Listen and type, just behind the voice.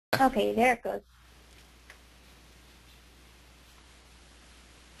Okay, there it goes.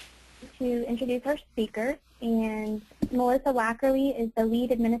 To introduce our speaker, and Melissa Wackerle is the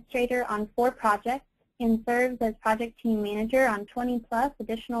lead administrator on 4 projects and serves as project team manager on 20+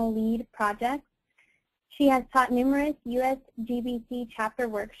 additional LEED projects. She has taught numerous USGBC chapter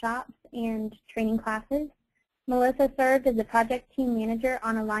workshops and training classes. Melissa served as the project team manager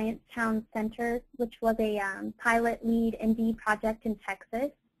on Alliance Town Center, which was a pilot LEED ND project in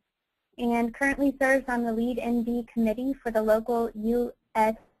Texas, and currently serves on the LEED ND committee for the local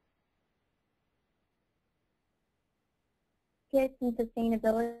U.S. in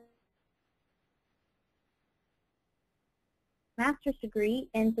Sustainability, master's degree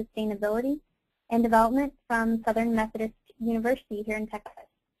in Sustainability and Development from Southern Methodist University here in Texas.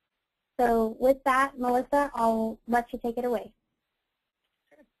 So with that, Melissa, I'll let you take it away.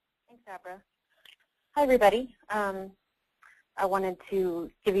 Sure. Thanks, Abra. Hi, everybody. I wanted to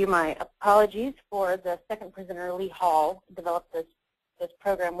give you my apologies for the second presenter, Lee Hall, developed this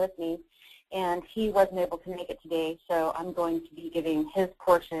program with me, and he wasn't able to make it today, so I'm going to be giving his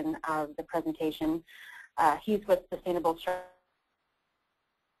portion of the presentation. He's with Sustainable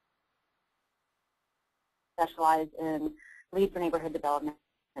specialized in LEED for neighborhood development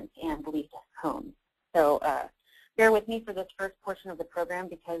and LEED homes. So bear with me for this first portion of the program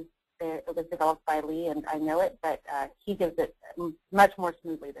because it was developed by Lee and I know it, but he gives it much more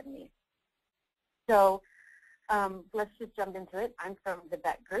smoothly than me. So let's just jump into it. I'm from the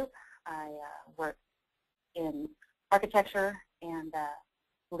Beck Group. I work in architecture, and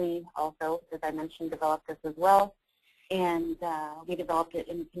Lee also, as I mentioned, developed this as well. And we developed it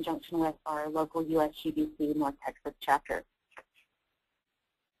in conjunction with our local USGBC North Texas chapter.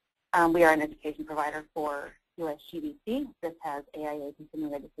 We are an education provider for USGBC. This has AIA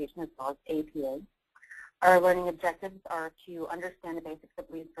continuing education as well as APA. Our learning objectives are to understand the basics of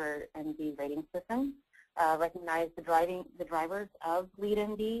LEED for ND rating system, recognize the drivers of LEED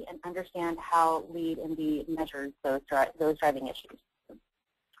ND, and understand how LEED ND measures those driving issues.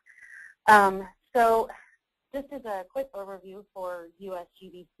 So just as a quick overview for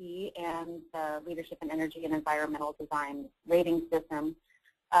USGBC and the Leadership in Energy and Environmental Design rating system,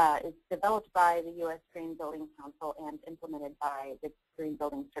 is developed by the U.S. Green Building Council and implemented by the Green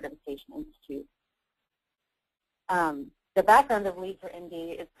Building Certification Institute. The background of LEED for ND,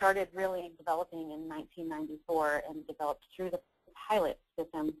 it started really developing in 1994 and developed through the pilot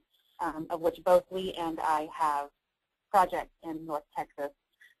system, of which both Lee and I have projects in North Texas.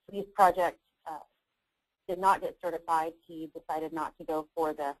 These projects did not get certified. He decided not to go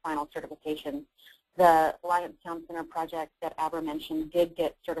for the final certification. The Alliance Town Center project that Abra mentioned did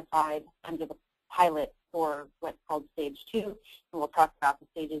get certified under the pilot for what's called Stage 2, and we'll talk about the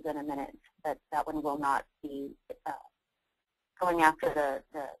stages in a minute, but that one will not be going after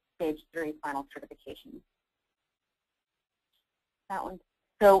the Stage 3 final certification. That one.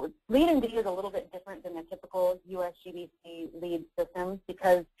 So LEED ND is a little bit different than the typical USGBC LEED system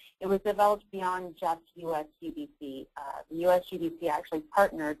because it was developed beyond just USGBC. The USGBC actually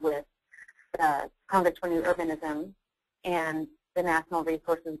partnered with the Congress for New Urbanism and the National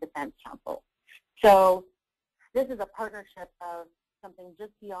Resources Defense Council. So this is a partnership of something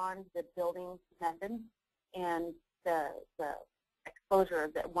just beyond the building methods and the exposure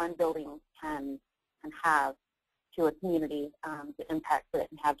that one building can have to a community, the impact that it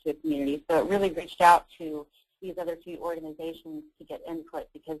can have to a community. So it really reached out to these other 2 organizations to get input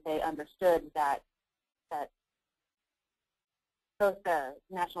because they understood that both the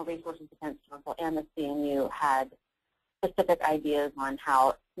National Resources Defense Council and the CNU had specific ideas on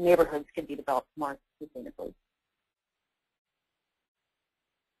how neighborhoods could be developed more sustainably.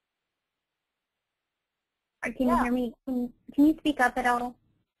 Can you hear me? Can you speak up at all?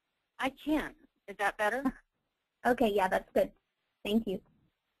 I can. Is that better? Okay, yeah, that's good. Thank you.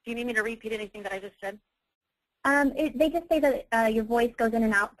 Do you need me to repeat anything that I just said? They just say that your voice goes in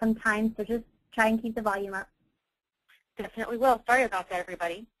and out sometimes, so just try and keep the volume up. Definitely will. Sorry about that,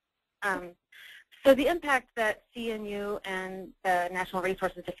 everybody. So the impact that CNU and the National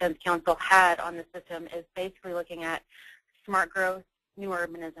Resources Defense Council had on the system is basically looking at smart growth, new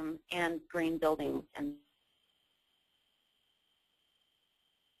urbanism, and green buildings. And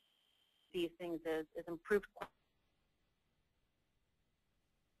these things is improved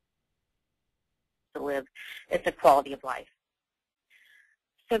to live. It's a quality of life.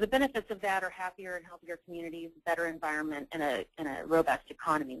 So the benefits of that are happier and healthier communities, better environment, and a robust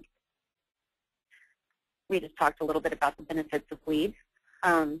economy. We just talked a little bit about the benefits of LEED.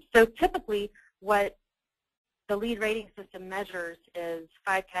 So typically what the LEED rating system measures is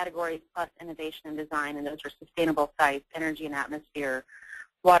 5 categories plus innovation and design, and those are sustainable sites, energy and atmosphere,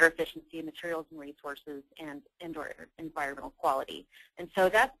 water efficiency, materials and resources, and indoor environmental quality. And so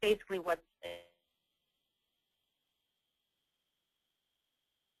that's basically what's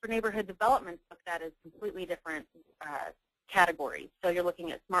for neighborhood development looked at as completely different categories. So you're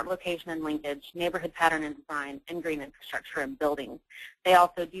looking at smart location and linkage, neighborhood pattern and design, and green infrastructure and buildings. They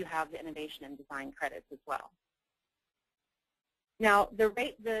also do have the innovation and design credits as well. Now, the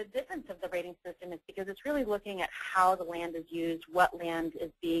difference of the rating system is because it's really looking at how the land is used, what land is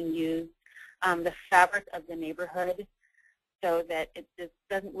being used, the fabric of the neighborhood, so that it just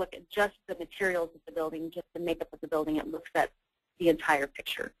doesn't look at just the materials of the building, just the makeup of the building. It looks at the entire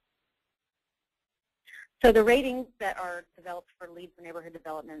picture. So the ratings that are developed for LEED for neighborhood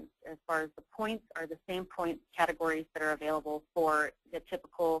development, as far as the points, are the same point categories that are available for the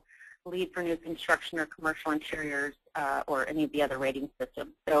typical LEED for new construction or commercial interiors or any of the other rating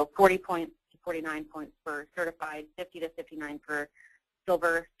systems. So 40 points to 49 points for certified, 50 to 59 for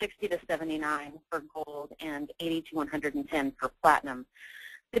silver, 60 to 79 for gold, and 80 to 110 for platinum.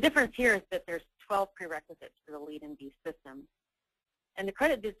 The difference here is that there's 12 prerequisites for the LEED ND system. And the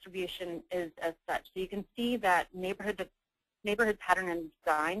credit distribution is as such. So you can see that neighborhood pattern and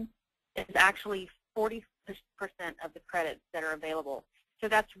design is actually 40% of the credits that are available. So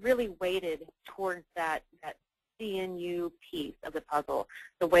that's really weighted towards that CNU piece of the puzzle,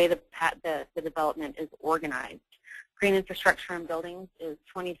 the way the development is organized. Green infrastructure and buildings is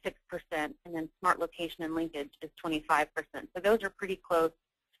 26%, and then smart location and linkage is 25%. So those are pretty close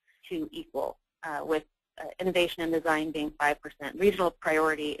to equal, with innovation and design being 5%. Regional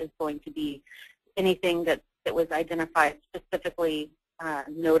priority is going to be anything that was identified specifically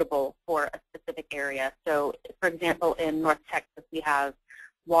notable for a specific area. So, for example, in North Texas, we have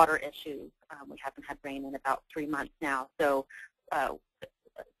water issues. We haven't had rain in about 3 months now. So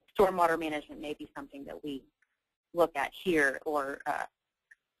stormwater management may be something that we look at here, or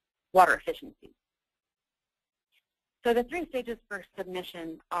water efficiency. So the 3 stages for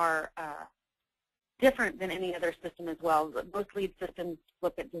submission are different than any other system as well. Most LEED systems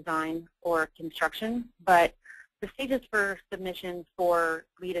look at design or construction, but the stages for submission for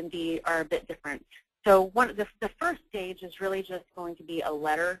LEED ND are a bit different. So the first stage is really just going to be a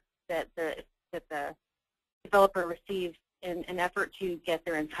letter that the developer receives in an effort to get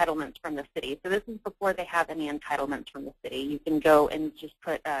their entitlements from the city. So this is before they have any entitlements from the city. You can go and just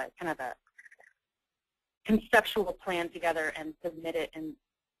put kind of a conceptual plan together and submit it, and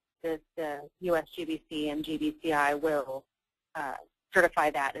the US GBC and GBCI will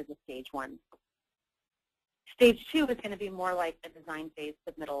certify that as a stage 1. Stage 2 is going to be more like a design phase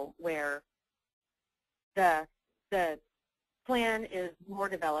submittal, where the plan is more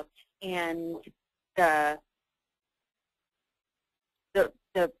developed and the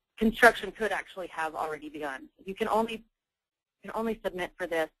construction could actually have already begun. You can only submit for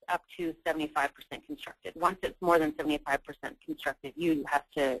this up to 75% constructed. Once it's more than 75% constructed, you have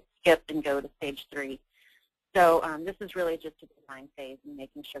to skip and go to stage 3. So this is really just a design phase and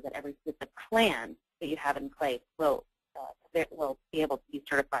making sure that the plan that you have in place will be able to be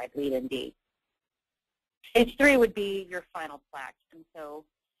certified LEED ND. Stage 3 would be your final plat, and so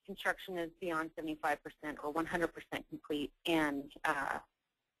construction is beyond 75% or 100% complete, and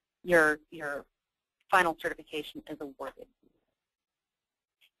your final certification is awarded.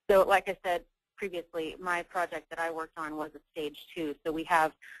 So like I said previously, my project that I worked on was a stage 2. So we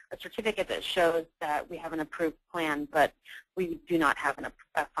have a certificate that shows that we have an approved plan, but we do not have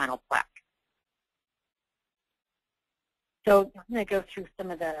a final plat. So I'm going to go through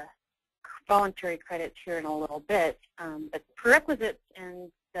some of the voluntary credits here in a little bit. But the prerequisites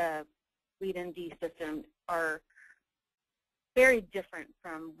in the LEED ND system are very different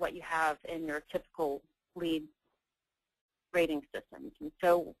from what you have in your typical LEED rating systems. And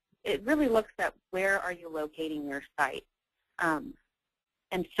so it really looks at where are you locating your site.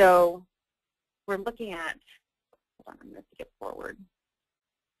 And so we're looking at, hold on, I'm going to skip forward.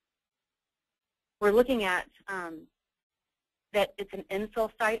 We're looking at that it's an infill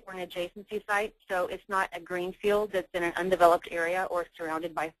site or an adjacency site, so it's not a greenfield that's in an undeveloped area or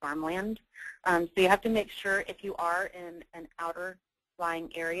surrounded by farmland. So you have to make sure, if you are in an outer lying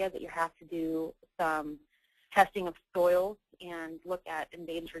area, that you have to do some testing of soils and look at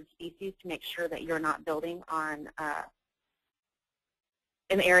endangered species to make sure that you're not building on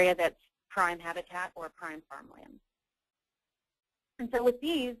an area that's prime habitat or prime farmland. And so with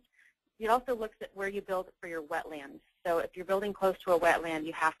these, it also looks at where you build for your wetlands. So if you're building close to a wetland,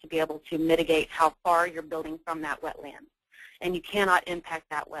 you have to be able to mitigate how far you're building from that wetland. And you cannot impact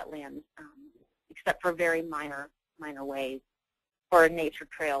that wetland except for very minor ways. or a nature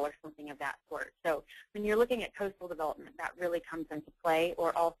trail or something of that sort. So when you're looking at coastal development, that really comes into play,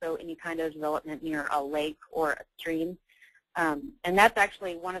 or also any kind of development near a lake or a stream. And that's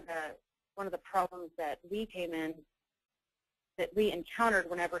actually one of the problems that Lee encountered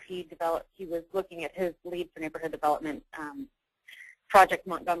whenever he was looking at his LEED for neighborhood development project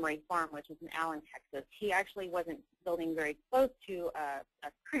Montgomery Farm, which is in Allen, Texas. He actually wasn't building very close to a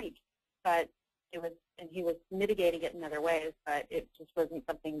creek, but and he was mitigating it in other ways, but it just wasn't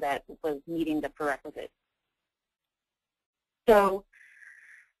something that was meeting the prerequisites. So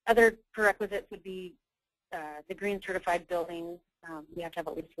other prerequisites would be the green certified building. You have to have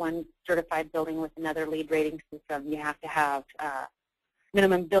at least one certified building with another LEED rating system. You have to have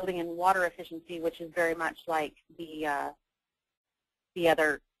minimum building and water efficiency, which is very much like the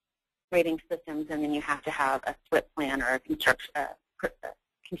other rating systems, and then you have to have a SWIP plan or a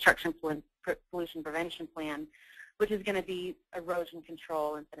construction pollution prevention plan, which is going to be erosion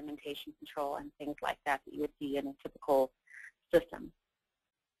control and sedimentation control and things like that that you would see in a typical system,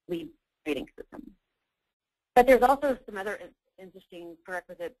 LEED rating system. But there's also some other interesting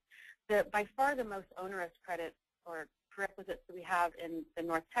prerequisites. By far the most onerous credits or prerequisites that we have in the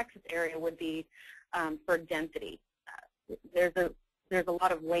North Texas area would be for density. There's a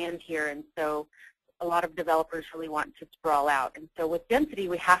lot of land here, and so a lot of developers really want to sprawl out. And so with density,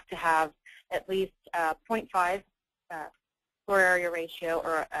 we have to have at least 0.5 floor area ratio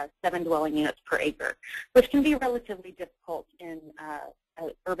or 7 dwelling units per acre, which can be relatively difficult in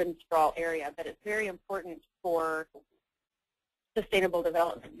an urban sprawl area, but it's very important for sustainable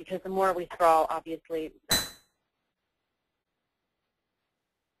development, because the more we sprawl, obviously,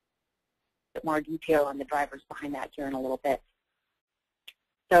 more detail on the drivers behind that here in a little bit.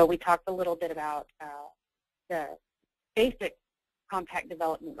 So we talked a little bit about the basic compact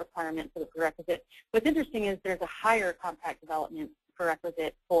development requirements for the prerequisite. What's interesting is there's a higher compact development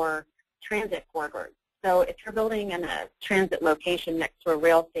prerequisite for transit corridors. So if you're building in a transit location next to a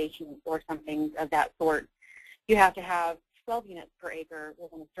rail station or something of that sort, you have to have 12 units per acre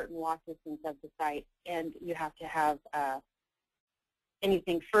within a certain walk distance of the site, and you have to have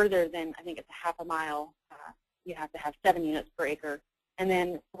anything further than, I think it's a half a mile, you have to have 7 units per acre. And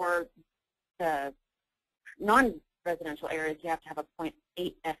then for the non-residential areas, you have to have a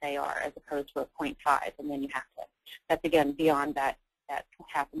 0.8 FAR as opposed to a 0.5, and then you have to, that's again beyond that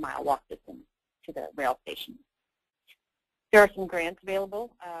half a mile walk distance to the rail station. There are some grants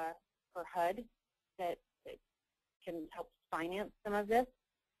available for HUD that can help finance some of this.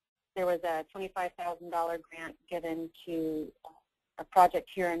 There was a $25,000 grant given to a project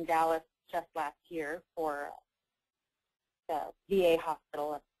here in Dallas just last year for the VA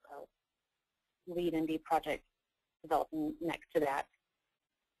hospital, a LEED ND project developing next to that.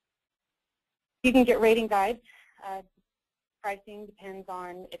 You can get rating guides. Pricing depends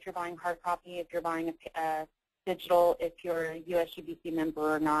on if you're buying hard copy, if you're buying a digital, if you're a USGBC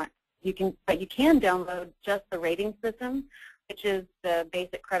member or not. But you can download just the rating system, which is the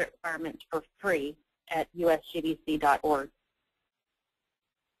basic credit requirements for free at usgbc.org.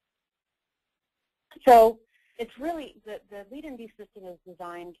 So it's really, the LEED ND system is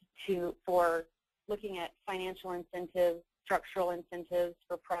designed for looking at financial incentives, structural incentives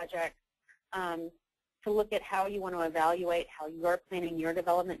for projects, to look at how you want to evaluate how you're planning your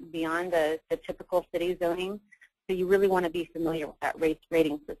development beyond the typical city zoning. So you really want to be familiar with that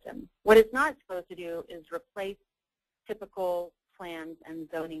rating system. What it's not supposed to do is replace typical plans and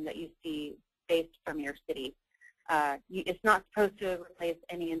zoning that you see based from your city. It's not supposed to replace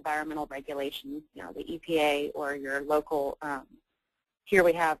any environmental regulations, you know, the EPA or your local, here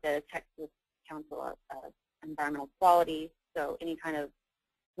we have the Texas Council of Environmental Quality, so any kind of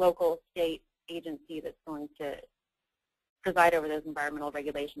local, state agency that's going to preside over those environmental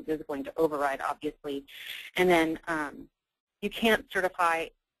regulations is going to override, obviously. And then you can't certify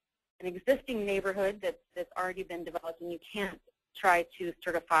an existing neighborhood that's already been developed, and you can't try to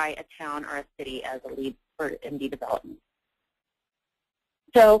certify a town or a city as a LEED for ND development.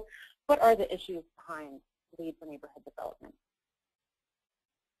 So what are the issues behind LEED for neighborhood development?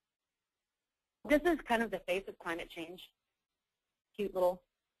 This is kind of the face of climate change. Cute little,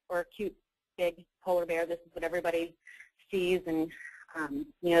 or cute big polar bear. This is what everybody sees, and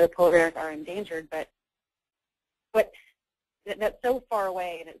you know, the polar bears are endangered, but that's so far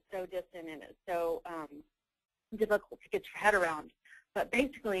away, and it's so distant, and it's so difficult to get your head around. But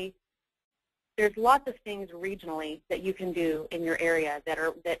basically, there's lots of things regionally that you can do in your area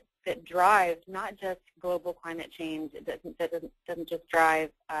that drive not just global climate change. It doesn't just drive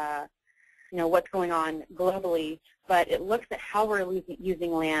you know, what's going on globally, but it looks at how we're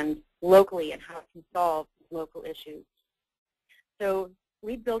using land locally and how it can solve local issues. So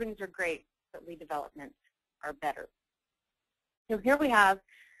LEED buildings are great, but LEED developments are better. So here we have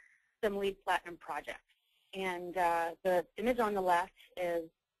some LEED Platinum projects. And the image on the left is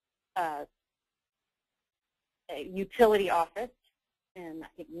a utility office in, I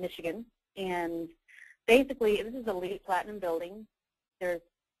think, Michigan. And basically, this is a LEED Platinum building. There's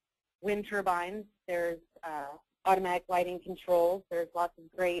wind turbines. There's automatic lighting controls. There's lots of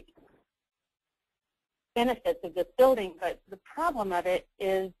great benefits of this building, but the problem of it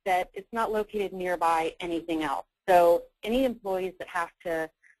is that it's not located nearby anything else. So any employees that have to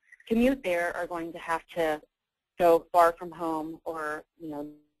commute there are going to have to go far from home, or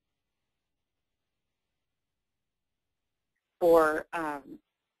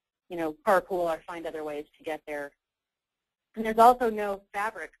carpool or find other ways to get there. And there's also no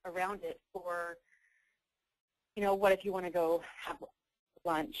fabric around it for, what if you want to go have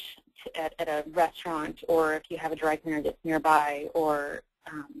lunch at a restaurant, or if you have a dry cleaner that's nearby, or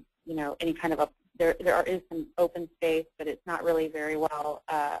any kind of there is some open space, but it's not really very well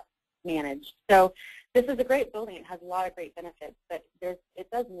managed. So this is a great building. It has a lot of great benefits, but it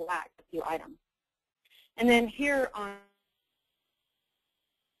does lack a few items. And then here on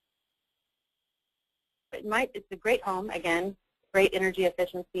it's a great home, again, great energy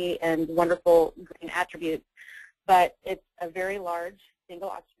efficiency and wonderful green attributes, but it's a very large single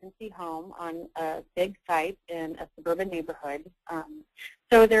occupancy home on a big site in a suburban neighborhood.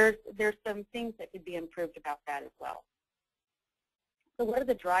 So there's some things that could be improved about that as well. So what are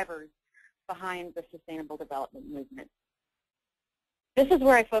the drivers behind the sustainable development movement? This is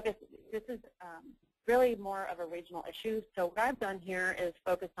where I focus. This is really more of a regional issue. So what I've done here is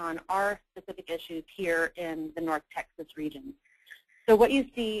focus on our specific issues here in the North Texas region. So what you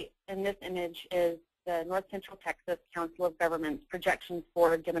see in this image is the North Central Texas Council of Governments projections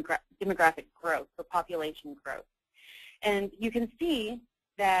for demographic growth, for population growth. And you can see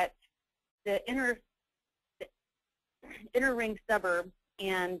that the inner ring suburb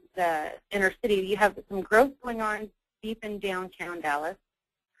and the inner city, you have some growth going on deep in downtown Dallas.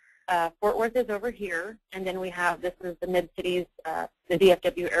 Fort Worth is over here, and then we have, this is the mid-cities, the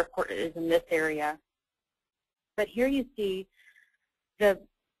DFW airport is in this area. But here you see the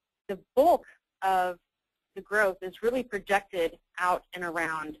bulk of the growth is really projected out and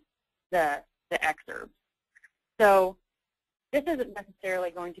around the exurbs. So this isn't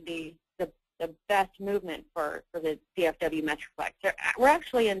necessarily going to be the best movement for the DFW Metroplex. We're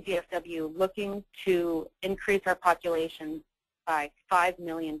actually in DFW looking to increase our population by 5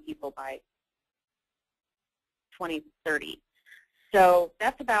 million people by 2030. So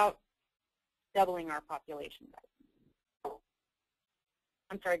that's about doubling our population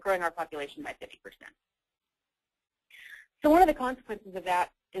growing our population by 50%. So one of the consequences of that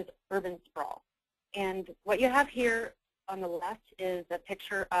is urban sprawl. And what you have here on the left is a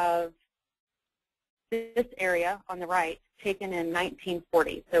picture of this area on the right taken in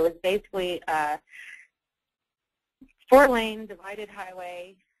 1940. So it was basically a 4-lane divided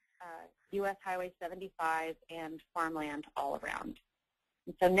highway, US Highway 75, and farmland all around.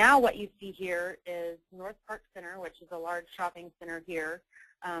 And so now what you see here is North Park Center, which is a large shopping center here.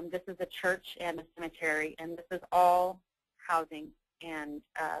 This is a church and a cemetery, and this is all housing, and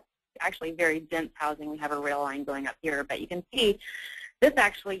actually very dense housing. We have a rail line going up here, but you can see this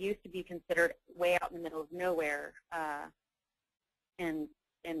actually used to be considered way out in the middle of nowhere in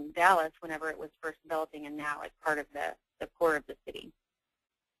Dallas whenever it was first developing, and now it's part of the core of the city.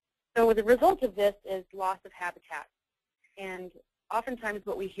 So the result of this is loss of habitat. And oftentimes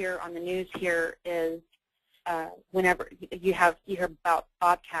what we hear on the news here is whenever you hear about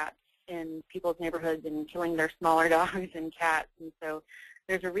bobcats in people's neighborhoods and killing their smaller dogs and cats. And so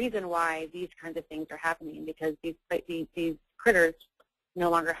there's a reason why these kinds of things are happening, because these critters no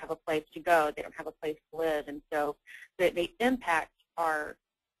longer have a place to go. They don't have a place to live. And so they impact our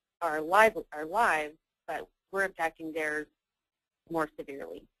lives, but we're impacting theirs more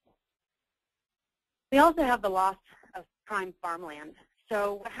severely. We also have the loss of prime farmland.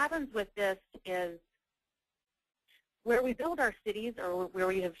 So what happens with this is where we build our cities, or where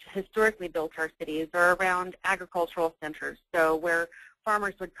we have historically built our cities, are around agricultural centers, so where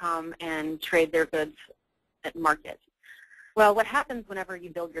farmers would come and trade their goods at market. Well, what happens whenever you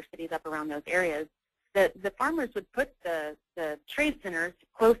build your cities up around those areas, the farmers would put the trade centers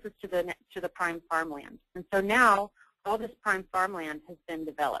closest to the prime farmland. And so now all this prime farmland has been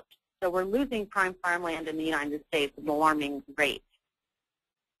developed. So we're losing prime farmland in the United States at an alarming rate.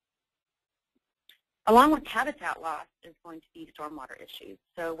 Along with habitat loss is going to be stormwater issues.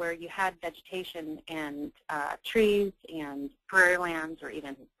 So where you had vegetation and trees and prairie lands or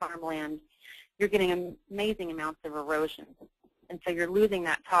even farmland, you're getting amazing amounts of erosion. and so you're losing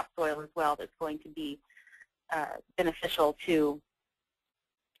that topsoil as well that's going to be beneficial to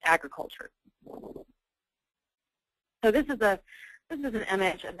agriculture. So this is an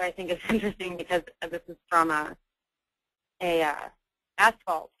image that I think is interesting because this is from a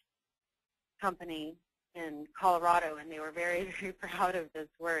asphalt company in Colorado, and they were very, very proud of this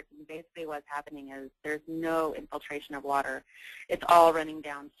work. And basically what's happening is there's no infiltration of water. It's all running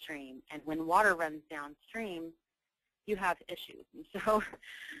downstream. And when water runs downstream, you have issues. And so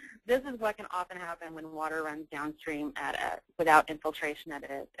this is what can often happen when water runs downstream without infiltration at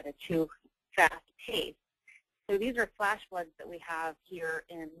a too fast pace. So these are flash floods that we have here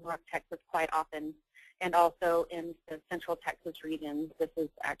in North Texas quite often, and also in the Central Texas region. This is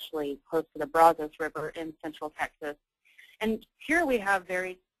actually close to the Brazos River in Central Texas. And here we have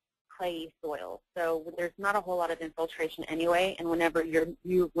very clayey soil, so there's not a whole lot of infiltration anyway, and whenever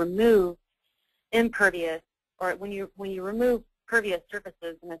you remove impervious, or when you remove pervious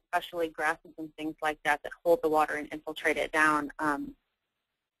surfaces, and especially grasses and things like that that hold the water and infiltrate it down,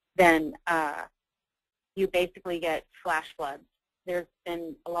 then you basically get flash floods. There's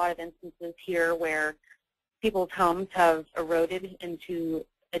been a lot of instances here where people's homes have eroded into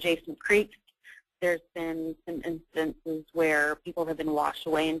adjacent creeks. There's been some instances where people have been washed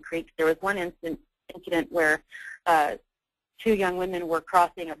away in creeks. There was one incident where 2 young women were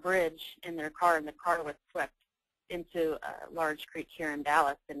crossing a bridge in their car, and the car was swept into a large creek here in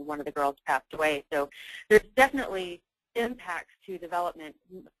Dallas, and one of the girls passed away. So there's definitely impacts to development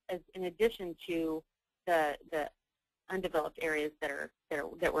in addition to the undeveloped areas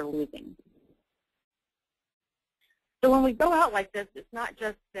that we're losing. So when we go out like this, it's not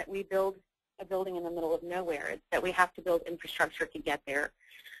just that we build a building in the middle of nowhere. It's that we have to build infrastructure to get there.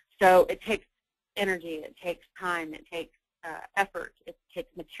 So it takes energy, it takes time, it takes effort, it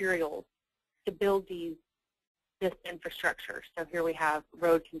takes materials to build this infrastructure. So here we have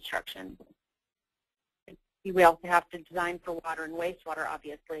road construction. We also have to design for water and wastewater,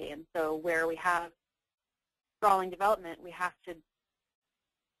 obviously. And so where we have sprawling development, we have to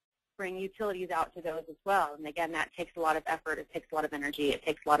bring utilities out to those as well. And again, that takes a lot of effort, it takes a lot of energy, it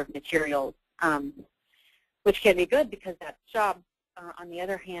takes a lot of materials, which can be good because that's jobs. On the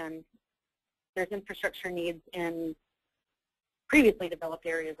other hand, there's infrastructure needs in previously developed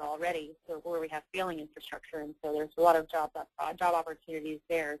areas already, so where we have failing infrastructure, and so there's a lot of job opportunities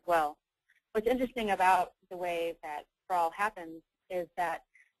there as well. What's interesting about the way that sprawl happens is that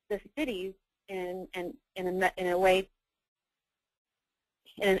the cities, in a way,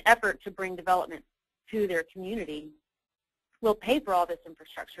 in an effort to bring development to their community, will pay for all this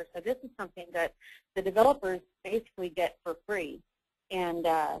infrastructure. So this is something that the developers basically get for free, and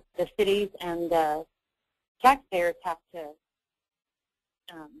the cities and the taxpayers have to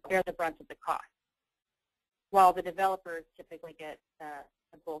bear the brunt of the cost, while the developers typically get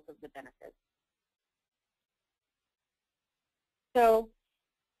the bulk of the benefits. So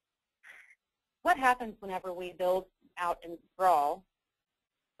what happens whenever we build out in sprawl,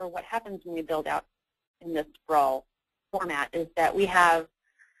 or what happens when we build out in this sprawl format, is that we have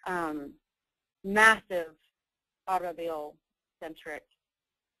massive automobile-centric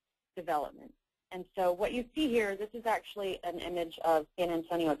development. And so what you see here, this is actually an image of San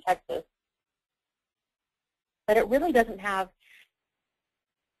Antonio, Texas, but it really doesn't have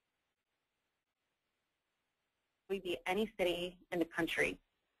be any city in the country.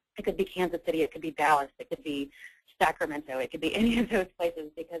 It could be Kansas City, it could be Dallas, it could be Sacramento, it could be any of those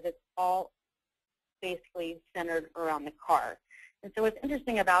places, because it's all basically centered around the car. And so what's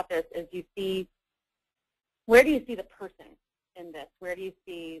interesting about this is you see, where do you see the person in this? Where do you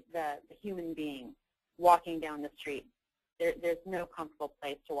see the human being walking down the street? There's no comfortable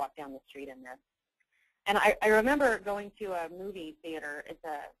place to walk down the street in this. And I remember going to a movie theater. It's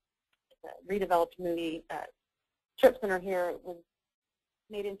a redeveloped movie strip center here. It was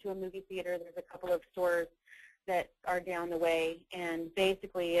made into a movie theater. There's a couple of stores that are down the way, and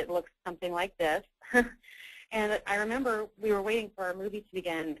basically it looks something like this. And I remember we were waiting for our movie to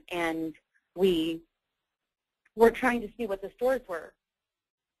begin, and we were trying to see what the stores were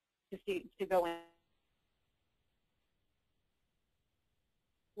to go in.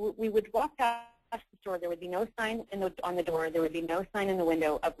 We would walk past the store. There would be no sign on the door. There would be no sign in the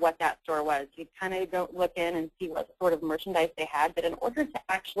window of what that store was. You'd kind of go look in and see what sort of merchandise they had. But in order to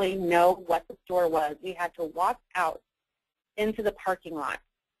actually know what the store was, we had to walk out into the parking lot.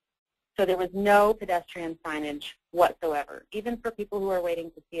 So there was no pedestrian signage whatsoever, even for people who are waiting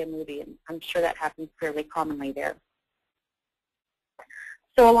to see a movie. And I'm sure that happens fairly commonly there.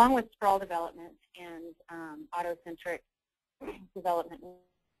 So along with sprawl development and auto-centric development,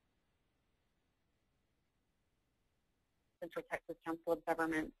 Central Texas Council of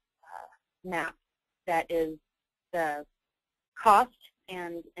Governments map that is the cost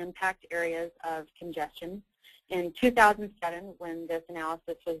and impact areas of congestion. In 2007, when this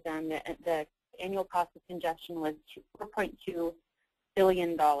analysis was done, the annual cost of congestion was $4.2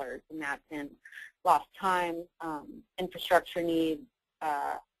 billion, and that's in lost time, infrastructure needs,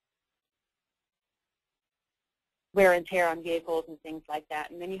 wear and tear on vehicles and things like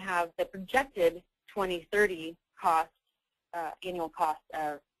that. And then you have the projected 2030 cost, annual cost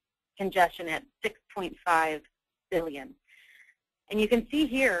of congestion at $6.5 billion. And you can see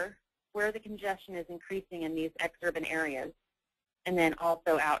here where the congestion is increasing in these exurban areas, and then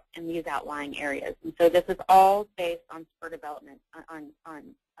also out in these outlying areas. And so this is all based on spur development,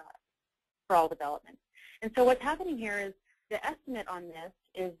 sprawl development. And so what's happening here is the estimate on this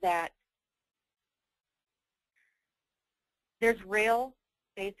is that there's rail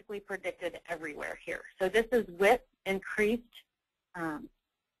basically predicted everywhere here. So this is with increased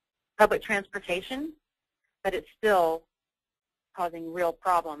public transportation, but it's still causing real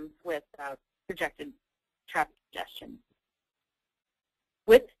problems with projected traffic congestion.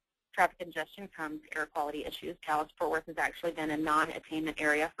 With traffic congestion comes air quality issues. Dallas-Fort Worth has actually been a non-attainment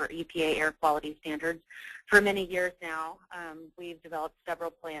area for EPA air quality standards for many years now. We've developed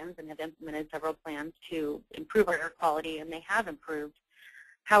several plans and have implemented several plans to improve our air quality, and they have improved.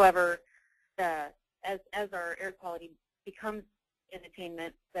 However, as our air quality becomes in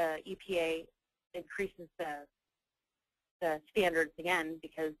attainment, the EPA increases the standards again,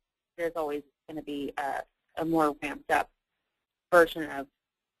 because there's always going to be a more ramped up version of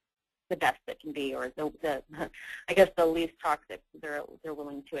the best that can be, or I guess the least toxic they're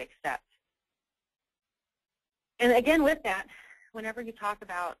willing to accept. And again, with that, whenever you talk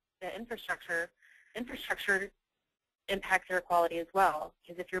about the infrastructure impacts air quality as well,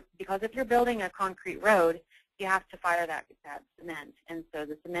 because if you're building a concrete road, you have to fire that cement, and so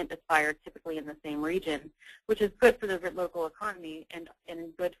the cement is fired typically in the same region, which is good for the local economy and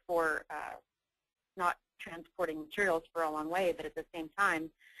good for not transporting materials for a long way, but at the same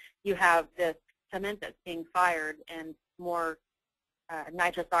time, you have this cement that's being fired and more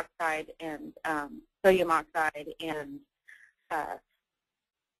nitrous oxide and sodium oxide and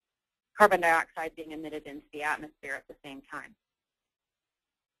carbon dioxide being emitted into the atmosphere at the same time.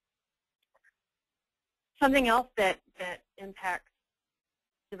 Something else that impacts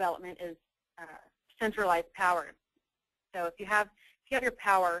development is centralized power. So if you have your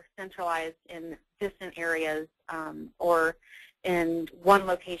power centralized in distant areas or in one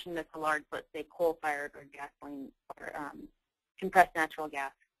location that's a large, let's say, coal-fired or gasoline or compressed natural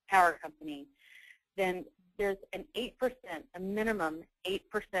gas power company, then there's an 8%, a minimum 8%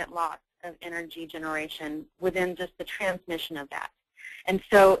 loss of energy generation within just the transmission of that. And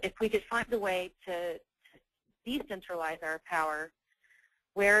so if we could find a way to decentralize our power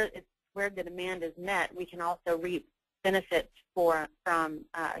where the demand is met, we can also reap benefits from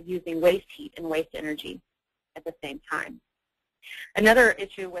using waste heat and waste energy at the same time. Another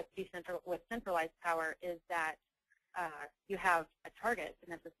issue with centralized power is that you have a target,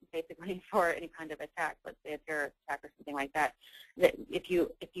 and this is basically for any kind of attack, let's say a terrorist attack or something like that, that if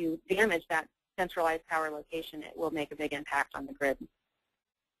you damage that centralized power location, it will make a big impact on the grid.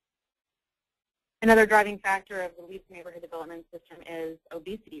 Another driving factor of the LEED neighborhood development system is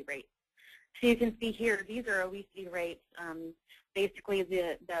obesity rates. So you can see here, these are obesity rates, basically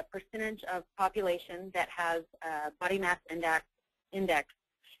the percentage of population that has body mass index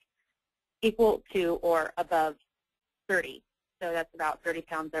equal to or above 30. So that's about 30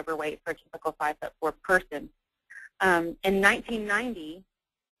 pounds overweight for a typical 5'4" person. In 1990,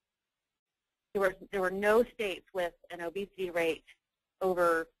 there were no states with an obesity rate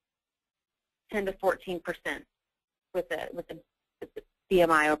over 10 to 14% with the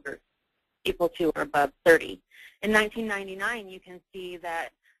BMI over equal to or above 30. In 1999, you can see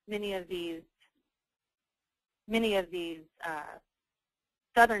that many of these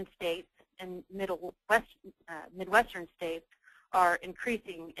southern states and Midwestern states are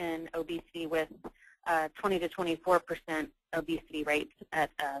increasing in obesity with 20 to 24% obesity rates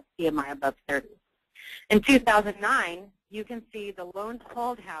at BMI above 30. In 2009, you can see the lone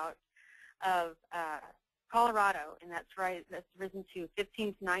holdout of Colorado, and that's risen to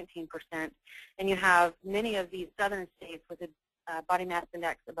 15 to 19%, and you have many of these southern states with a body mass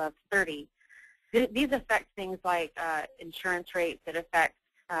index above 30. These affect things like insurance rates. It affects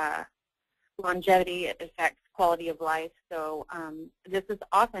longevity. It affects quality of life. So this is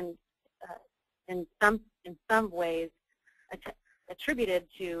often, in some ways, attributed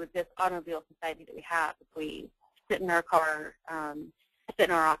to this automobile society that we have. If we sit in our car, sit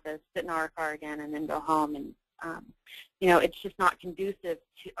in our office, sit in our car again, and then go home and you know, it's just not conducive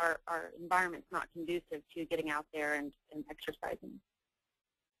to, our environment's not conducive to getting out there and exercising.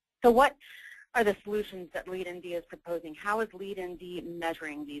 So what are the solutions that LEED ND is proposing? How is LEED ND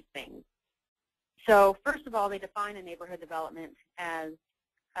measuring these things? So first of all, they define a neighborhood development as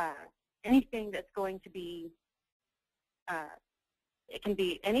anything that's going to be, it can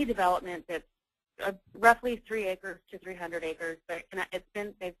be any development that's roughly 3 acres to 300 acres, but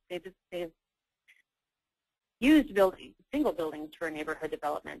they've used single buildings for a neighborhood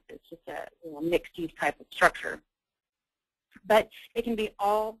development. It's just a mixed-use type of structure. But it can be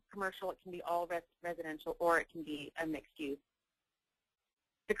all commercial, it can be all residential, or it can be a mixed use.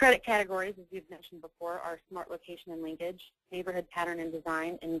 The credit categories, as we've mentioned before, are smart location and linkage, neighborhood pattern and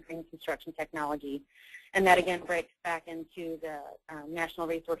design, and green construction technology. And that, again, breaks back into the National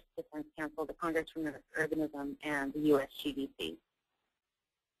Resource Defense Council, the Congress for Urbanism, and the U.S. GDC.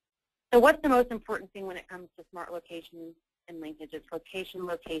 So what's the most important thing when it comes to smart location and linkage? It's location,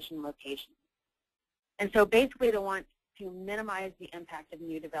 location, location. And so basically they want to minimize the impact of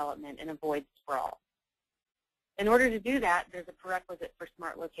new development and avoid sprawl. In order to do that, there's a prerequisite for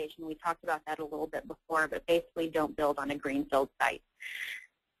smart location. We talked about that a little bit before, but basically don't build on a greenfield site.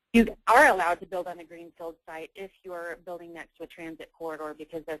 You are allowed to build on a greenfield site if you're building next to a transit corridor,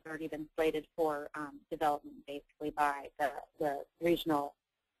 because that's already been slated for development basically by the regional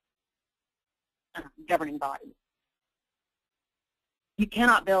governing bodies. You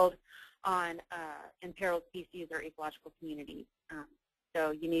cannot build on imperiled species or ecological communities.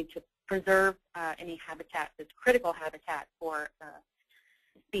 So you need to preserve any habitat that's critical habitat for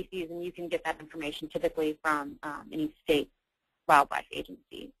species, and you can get that information typically from any state wildlife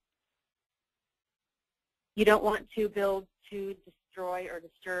agency. You don't want to build to destroy or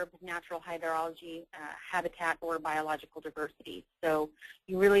disturb natural hydrology, habitat, or biological diversity. So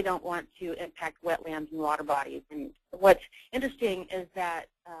you really don't want to impact wetlands and water bodies. And what's interesting is that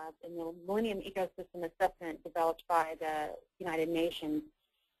in the Millennium Ecosystem Assessment developed by the United Nations,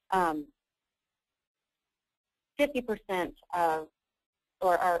 50% of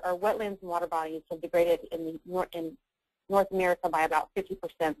our wetlands and water bodies have degraded in North America by about 50%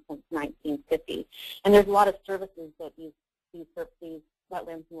 since 1950. And there's a lot of services that these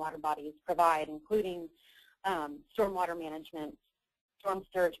wetlands and water bodies provide, including stormwater management, storm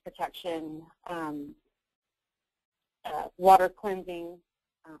surge protection, water cleansing,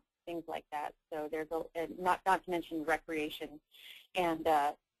 things like that. So there's not to mention recreation and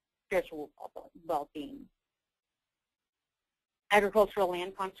spiritual well-being. Agricultural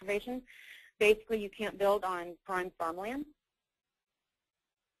land conservation. Basically, you can't build on prime farmland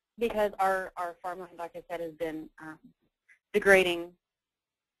because our farmland, like I said, has been degrading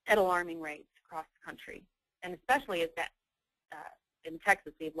at alarming rates across the country. And especially as that in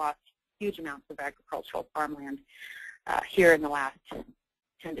Texas, we've lost huge amounts of agricultural farmland here in the last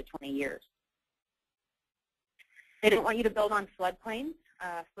 10 to 20 years. They don't want you to build on floodplains.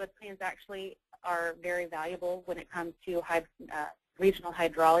 Floodplains actually are very valuable when it comes to regional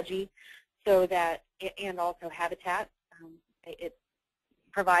hydrology, so that and also habitat. It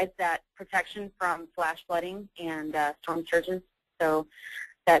provides that protection from flash flooding and storm surges. So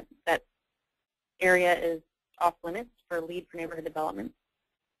that area is off limits for LEED for neighborhood development.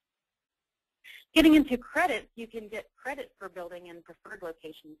 Getting into credits, you can get credit for building in preferred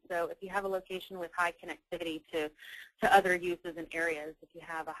locations. So if you have a location with high connectivity to other uses and areas, if you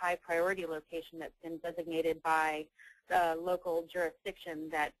have a high priority location that's been designated by the local jurisdiction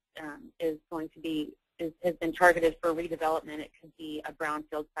that is going to be, has been targeted for redevelopment, it could be a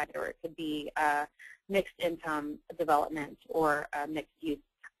brownfield site, or it could be a mixed income development, or a mixed use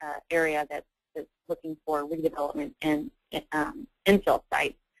area that's looking for redevelopment and infill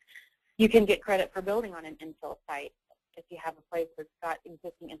site. You can get credit for building on an infill site if you have a place that's got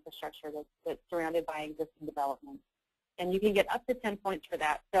existing infrastructure that's surrounded by existing development. And you can get up to 10 points for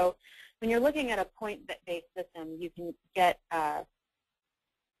that. So when you're looking at a point-based system, you can get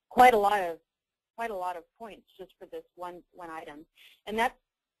quite a lot of points just for this one item. And that's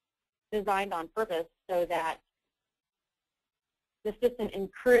designed on purpose so that the system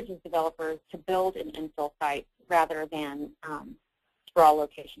encourages developers to build in infill sites rather than sprawl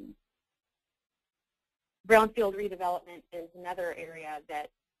locations. Brownfield redevelopment is another area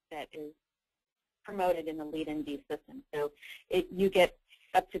that is promoted in the LEED ND system. So you get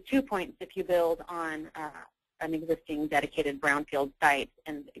up to 2 points if you build on an existing dedicated brownfield site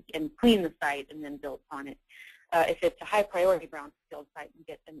and clean the site and then build on it. If it's a high priority brownfield site, you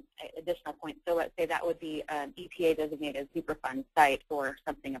get an additional point. So let's say that would be an EPA designated Superfund site or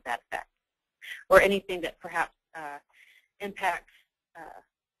something of that effect, or anything that perhaps impacts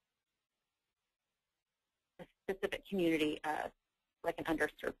specific community, like an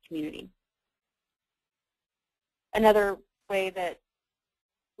underserved community. Another way that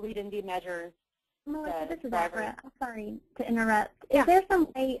LEED ND measures Melissa, this is driver. Wackerle. Sorry to interrupt. Yeah. Is there some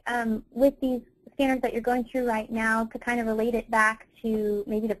way with these standards that you're going through right now to kind of relate it back to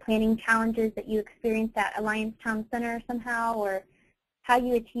maybe the planning challenges that you experienced at Alliance Town Center somehow, or how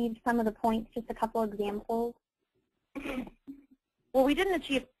you achieved some of the points, just a couple examples? Well, we didn't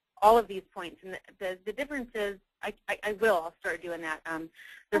achieve all of these points, and the difference is, I'll start doing that.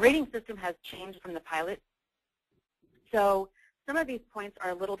 The rating system has changed from the pilot, so some of these points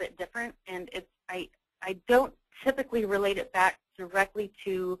are a little bit different, and I don't typically relate it back directly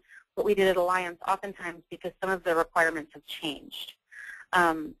to what we did at Alliance, oftentimes because some of the requirements have changed.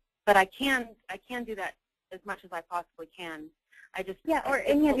 But I can do that as much as I possibly can. Or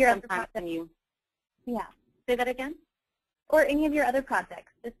any of your other projects. Yeah. Say that again? Or any of your other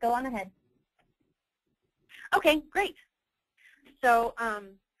projects. Just go on ahead. Okay, great. So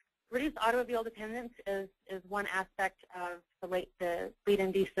reduced automobile dependence is one aspect of the LEED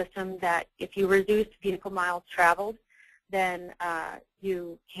ND system, that if you reduce vehicle miles traveled, then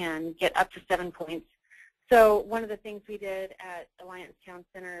you can get up to 7 points. So one of the things we did at Alliance Town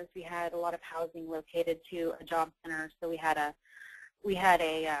Center is we had a lot of housing located to a job center. So we had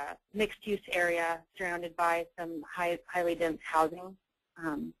a mixed-use area surrounded by some highly dense housing,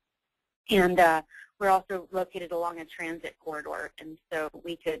 and we're also located along a transit corridor. And so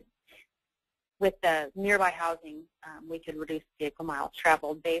we could, with the nearby housing, we could reduce vehicle miles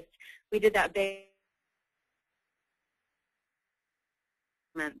traveled based. We did that based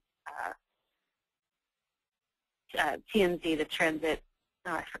TMZ, the transit.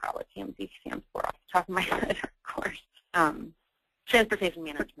 Oh, I forgot what TMZ stands for off the top of my head. Of course. Transportation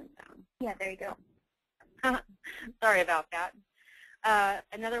Management Zone. Yeah, there you go. Sorry about that.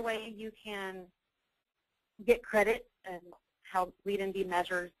 Another way you can get credit and how LEED ND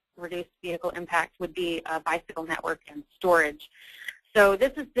measures reduced vehicle impact would be a bicycle network and storage. So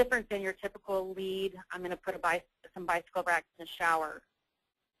this is different than your typical LEED. I'm going to put some bicycle racks in a shower,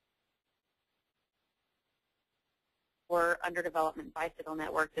 or under development bicycle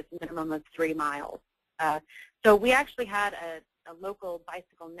network that's a minimum of 3 miles. So we actually had a local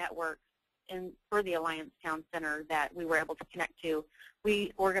bicycle network for the Alliance Town Center that we were able to connect to.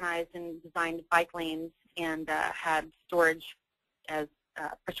 We organized and designed bike lanes and had storage as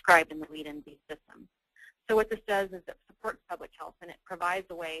prescribed in the LEED ND system. So what this does is it supports public health, and it provides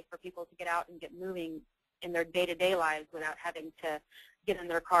a way for people to get out and get moving in their day-to-day lives without having to get in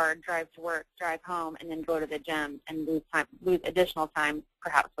their car, drive to work, drive home, and then go to the gym and lose additional time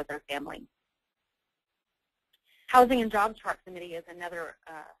perhaps with their family. Housing and jobs proximity is another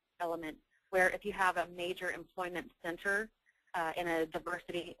element where if you have a major employment center in a diverse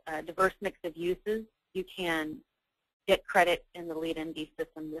mix of uses, you can get credit in the LEED ND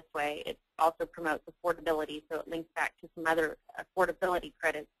system this way. It also promotes affordability, so it links back to some other affordability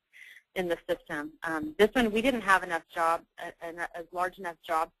credits in the system. This one, we didn't have enough jobs, a large enough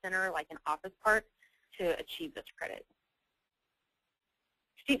job center like an office park to achieve this credit.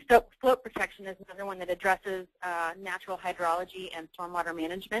 Steep slope protection is another one that addresses natural hydrology and stormwater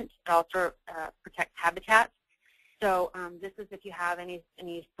management. It also protects habitat. So this is if you have any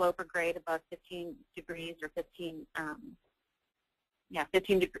slope or grade above 15 degrees or 15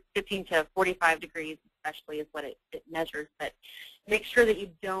 to 45 degrees especially is what it measures. But make sure that you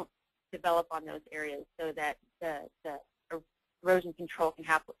don't develop on those areas so that the erosion control can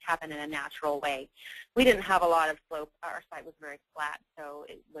happen in a natural way. We didn't have a lot of slope. Our site was very flat, so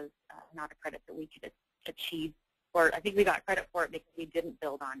it was not a credit that we could achieve. Or I think we got credit for it because we didn't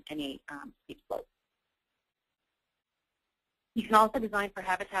build on any steep slopes. You can also design for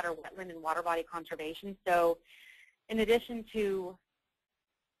habitat or wetland and water body conservation. So in addition to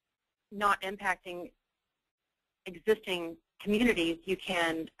not impacting existing communities, you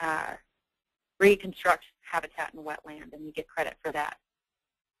can reconstruct habitat and wetland, and you get credit for that.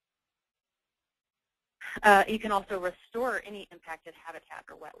 You can also restore any impacted habitat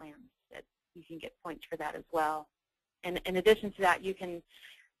or wetlands. You can get points for that as well. And in addition to that, you can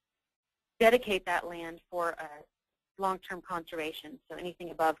dedicate that land for long-term conservation, so anything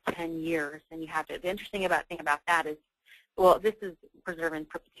above 10 years. And you have to, the interesting thing about that is, well, this is preserve in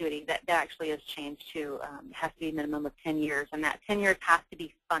perpetuity. That actually has changed to, it has to be a minimum of 10 years, and that 10 years has to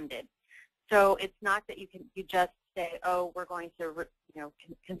be funded. So it's not that you just say, oh, we're going to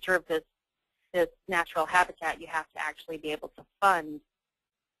conserve this natural habitat. You have to actually be able to fund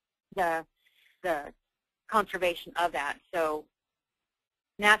the conservation of that. So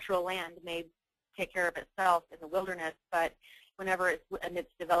natural land may take care of itself in the wilderness, but whenever it's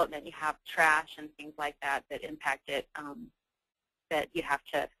amidst development, you have trash and things like that that impact it, that you have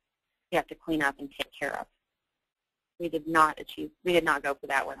to clean up and take care of. We did not go for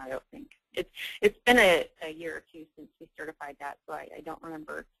that one, I don't think. It's been a year or two since we certified that, so I don't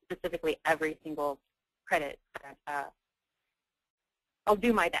remember specifically every single credit, but I'll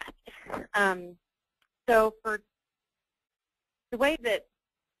do my best. So for the way that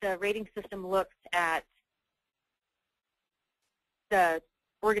the rating system looks at the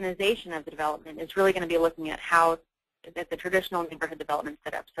organization of the development is really going to be looking at how that the traditional neighborhood development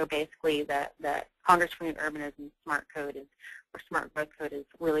setup. So basically, the Congress for New Urbanism Smart Code is, or Smart Growth Code is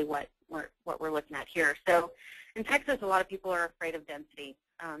really what we're looking at here. So in Texas, a lot of people are afraid of density.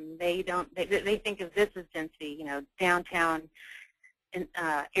 They think of this as density. You know, downtown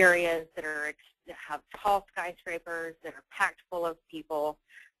areas that have tall skyscrapers that are packed full of people.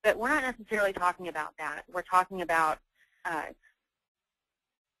 But we're not necessarily talking about that. We're talking about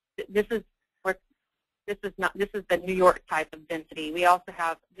this is the New York type of density. We also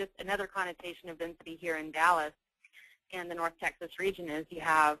have just another connotation of density here in Dallas and the North Texas region is you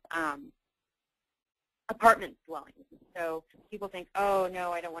have apartment dwellings. So people think, oh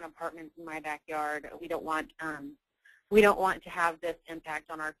no, I don't want apartments in my backyard. We don't want to have this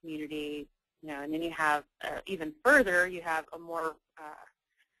impact on our community. You know, and then you have even further, you have a more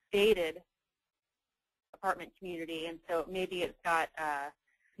dated apartment community, and so maybe it's got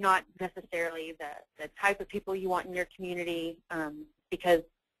not necessarily the type of people you want in your community, because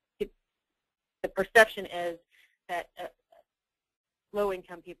the perception is that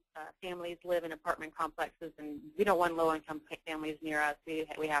low-income families live in apartment complexes, and we don't want low-income families near us.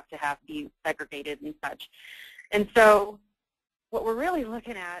 We have to be segregated and such. And so what we're really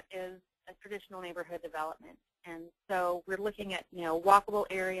looking at is a traditional neighborhood development. And so we're looking at, you know, walkable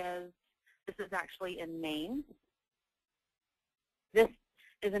areas. This is actually in Maine. This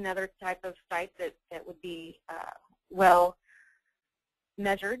is another type of site that would be well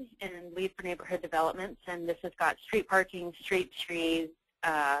measured in LEED for neighborhood developments. And this has got street parking, street trees,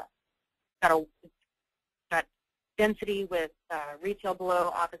 got density with retail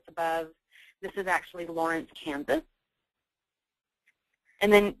below, office above. This is actually Lawrence, Kansas.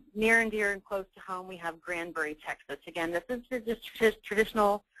 And then near and dear and close to home, we have Granbury, Texas. Again, this is just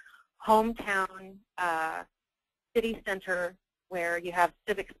traditional hometown city center where you have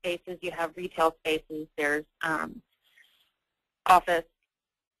civic spaces, you have retail spaces, there's office.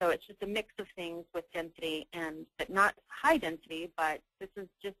 So it's just a mix of things with density, but not high density, but this is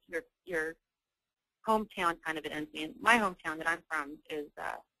just your hometown kind of density. And my hometown that I'm from is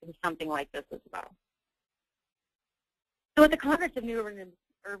something like this as well. So what the Congress of New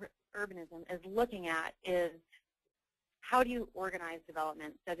Urbanism is looking at is how do you organize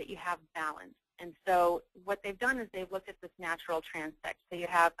development so that you have balance. And so what they've done is they've looked at this natural transect. So you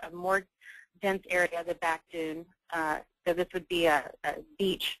have a more dense area, the back dune. So this would be a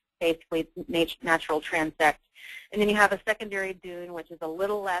beach, basically, natural transect. And then you have a secondary dune, which is a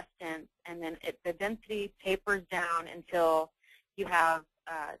little less dense. And then the density tapers down until you have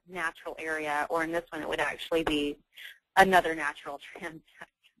a natural area, or in this one it would actually be another natural transect.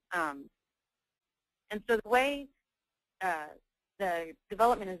 And so the way the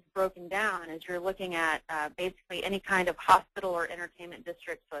development is broken down is you're looking at basically any kind of hospital or entertainment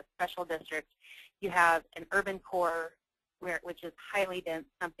district, so a special district. You have an urban core, which is highly dense,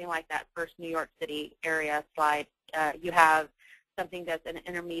 something like that first New York City area slide. You have something that's an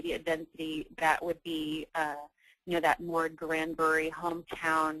intermediate density that would be, you know, that more Granbury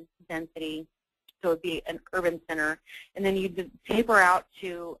hometown density. So it would be an urban center. And then you taper out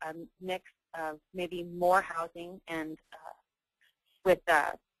to a mix of maybe more housing and with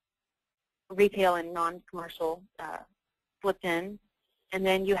retail and non-commercial flipped in. And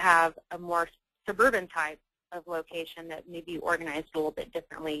then you have a more suburban type of location that may be organized a little bit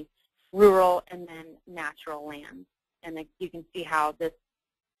differently, rural and then natural land. And then you can see how this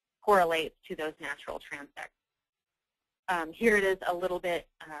correlates to those natural transects. Here it is a little bit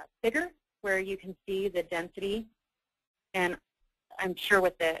bigger, where you can see the density. And I'm sure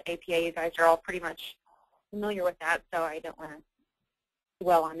with the APA, you guys are all pretty much familiar with that, so I don't want to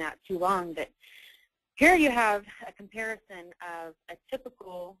dwell on that too long. But here you have a comparison of a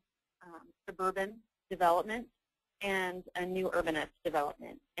typical suburban development and a new urbanist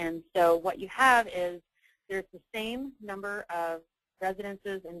development. And so what you have is there's the same number of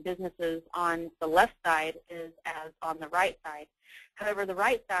residences and businesses on the left side as on the right side. However, the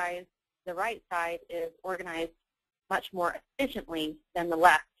right side is organized much more efficiently than the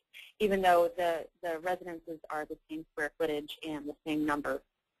left, even though the residences are the same square footage and the same number.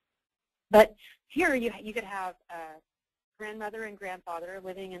 But here you could have grandmother and grandfather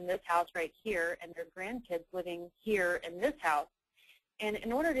living in this house right here and their grandkids living here in this house. And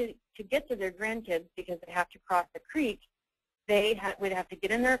in order to get to their grandkids, because they have to cross the creek, they would have to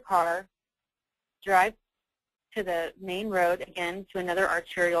get in their car, drive to the main road, again, to another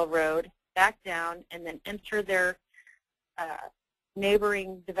arterial road, back down, and then enter their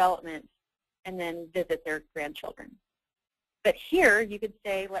neighboring development, and then visit their grandchildren. But here, you could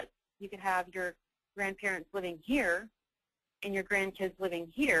say, you could have your grandparents living here and your grandkids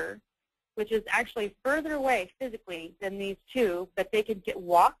living here, which is actually further away physically than these two, but they could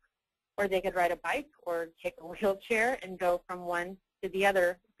walk, or they could ride a bike, or take a wheelchair and go from one to the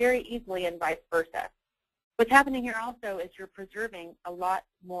other very easily, and vice versa. What's happening here also is you're preserving a lot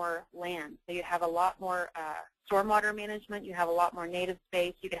more land. So you have a lot more stormwater management, you have a lot more native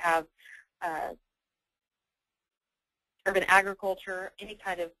space, you could have urban agriculture,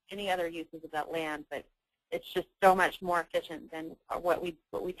 any other uses of that land, but it's just so much more efficient than how we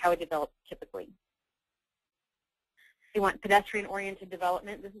develop typically. We want pedestrian-oriented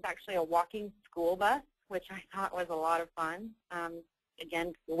development. This is actually a walking school bus, which I thought was a lot of fun.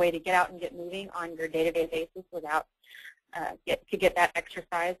 Again, a way to get out and get moving on your day-to-day basis without to get that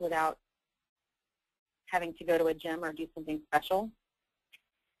exercise without having to go to a gym or do something special.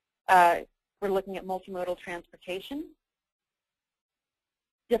 We're looking at multimodal transportation,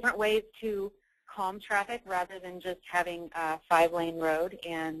 different ways to calm traffic rather than just having a 5-lane road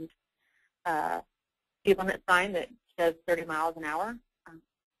and speed limit sign that says 30 miles an hour.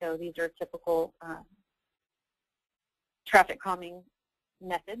 So these are typical traffic calming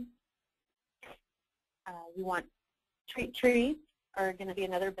methods. We want street trees are going to be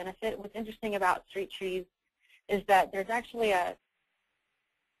another benefit. What's interesting about street trees is that there's actually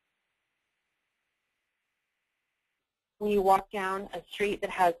when you walk down a street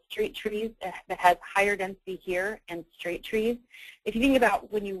that has street trees, that has higher density here and straight trees. If you think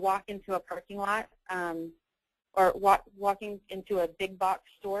about when you walk into a parking lot or walking into a big box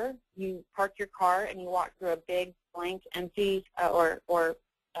store, you park your car and you walk through a big blank, empty, or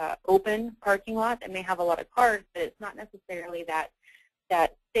open parking lot that may have a lot of cars, but it's not necessarily that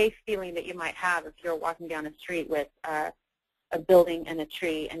safe feeling that you might have if you're walking down a street with a building and a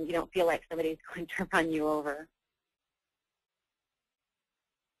tree and you don't feel like somebody's going to run you over.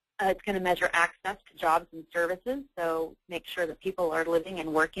 It's going to measure access to jobs and services, so make sure that people are living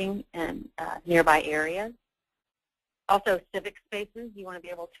and working in nearby areas. Also, civic spaces. You want to be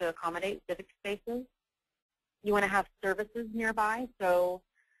able to accommodate civic spaces. You want to have services nearby, so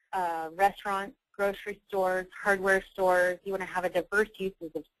restaurants, grocery stores, hardware stores. You want to have a diverse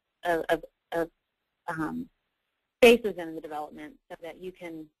uses of spaces in the development so that you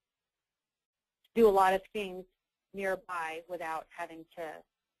can do a lot of things nearby without having to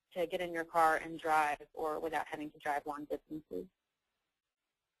get in your car and drive, or without having to drive long distances.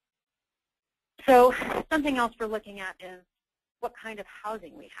 So something else we're looking at is what kind of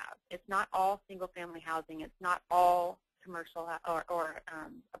housing we have. It's not all single-family housing. It's not all commercial or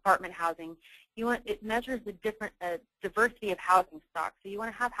apartment housing. It measures the diversity of housing stock. So you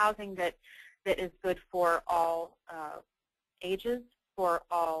want to have housing that is good for all ages, for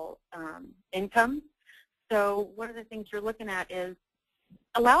all incomes. So one of the things you're looking at is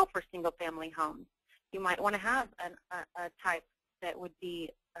allow for single-family homes. You might want to have a type that would be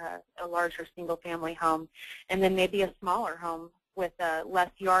a larger single-family home, and then maybe a smaller home with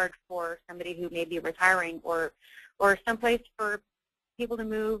less yard for somebody who may be retiring, or someplace for people to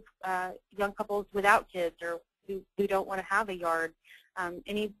move, young couples without kids or who don't want to have a yard,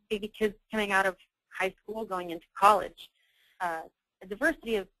 any baby kids coming out of high school going into college. A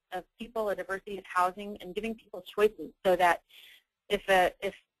diversity of people, a diversity of housing, and giving people choices so that if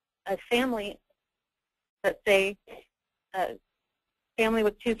a family, let's say a family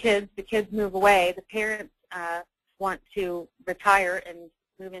with 2 kids, the kids move away, the parents want to retire and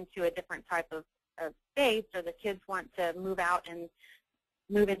move into a different type of space, or the kids want to move out and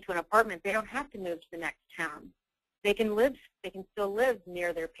move into an apartment, they don't have to move to the next town. They can still live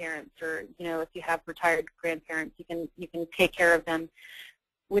near their parents, or if you have retired grandparents, you can take care of them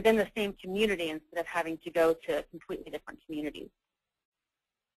within the same community instead of having to go to completely different communities.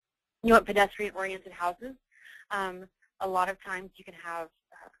 You want pedestrian-oriented houses. A lot of times you can have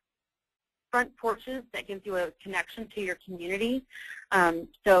front porches that gives you a connection to your community.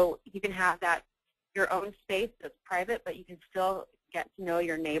 So you can have your own space that's private, but you can still get to know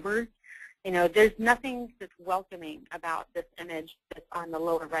your neighbors. There's nothing that's welcoming about this image that's on the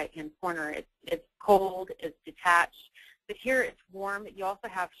lower right-hand corner. It's cold, it's detached, but here it's warm. You also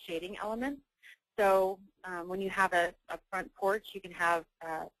have shading elements. So when you have a front porch, you can have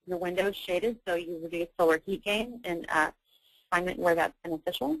your windows shaded so you reduce solar heat gain in a climate where that's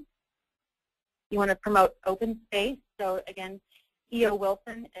beneficial. You want to promote open space. So again, E.O.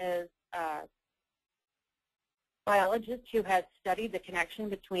 Wilson is a biologist who has studied the connection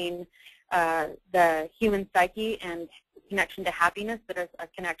between the human psyche and connection to happiness, but as a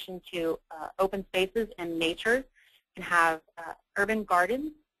connection to open spaces and nature. You can have urban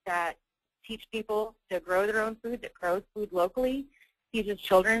gardens that teach people to grow their own food, that grows food locally, teaches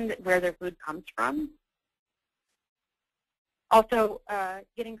children where their food comes from. Also,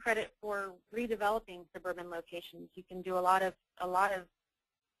 getting credit for redeveloping suburban locations. You can do a lot of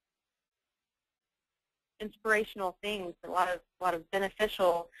inspirational things, a lot of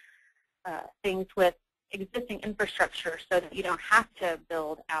beneficial things with existing infrastructure, so that you don't have to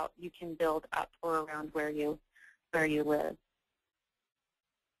build out. You can build up or around where you live.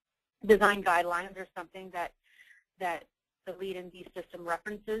 Design guidelines are something that the LEED ND system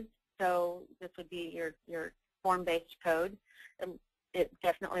references. So this would be your form-based code. It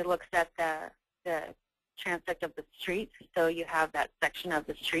definitely looks at the transect of the street. So you have that section of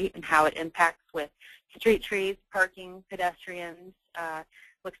the street and how it impacts with street trees, parking, pedestrians.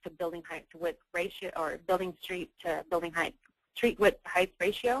 Looks to building height to width ratio, or building street to building height, street width to height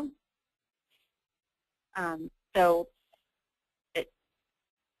ratio. So it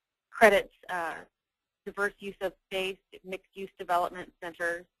credits diverse use of space, mixed use development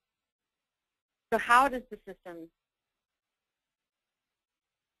centers. So how does the system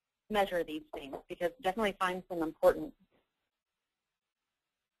measure these things? Because it definitely finds them important.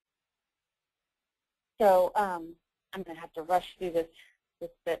 So I'm going to have to rush through this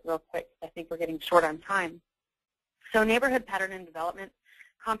bit real quick. I think we're getting short on time. So neighborhood pattern and development,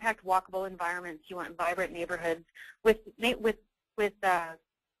 compact, walkable environments. You want vibrant neighborhoods. With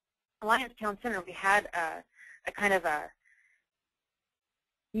Alliance Town Center, we had a kind of a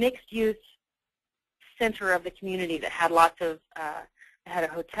mixed-use center of the community that had lots of. It had a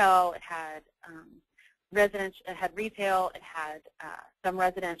hotel. It had residential. It had retail. It had some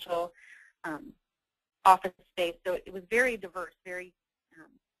residential office space. So it was very diverse, very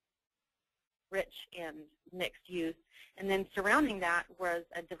rich in mixed use. And then surrounding that was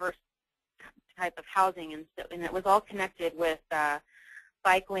a diverse type of housing, and it was all connected with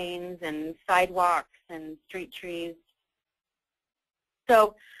bike lanes and sidewalks and street trees.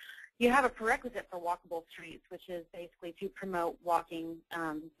 So you have a prerequisite for walkable streets, which is basically to promote walking,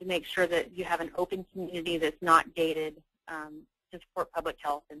 to make sure that you have an open community that's not gated, to support public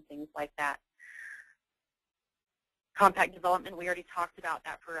health and things like that. Compact development, we already talked about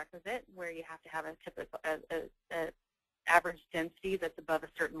that prerequisite, where you have to have a typical average density that's above a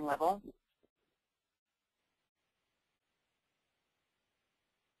certain level.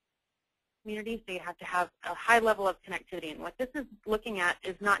 Community, so you have to have a high level of connectivity. And what this is looking at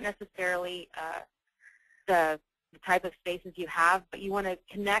is not necessarily the type of spaces you have, but you want to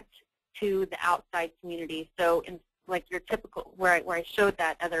connect to the outside community. So in like your typical, where I showed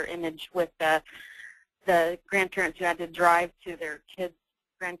that other image with the grandparents who had to drive to their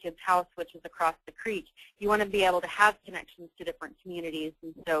grandkids' house, which is across the creek, you want to be able to have connections to different communities,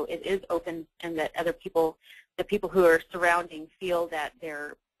 and so it is open, and that other people, the people who are surrounding, feel that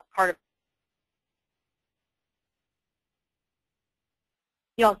they're part of.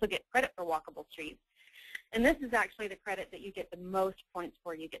 You also get credit for walkable streets, and this is actually the credit that you get the most points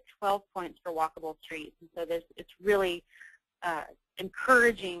for. You get 12 points for walkable streets, and so it's really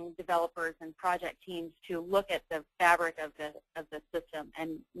encouraging developers and project teams to look at the fabric of the system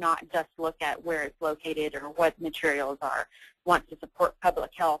and not just look at where it's located or what materials are. Want to support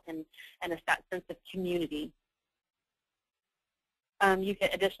public health and that sense of community. You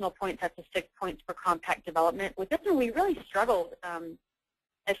get additional points up to 6 points for compact development. With this one, we really struggled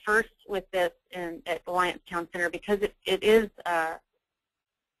at first with this at Alliance Town Center, because it is a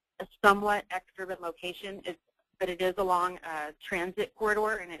somewhat exurban location. But it is along a transit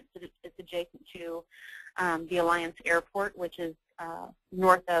corridor, and it's adjacent to the Alliance Airport, which is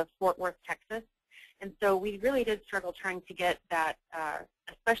north of Fort Worth, Texas. And so we really did struggle trying to get that,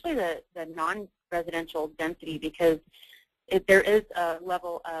 especially the non-residential density, because there is a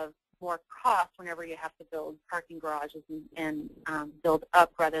level of more cost whenever you have to build parking garages and build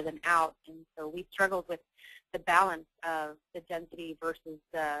up rather than out. And so we struggled with the balance of the density versus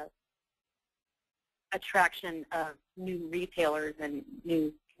the attraction of new retailers and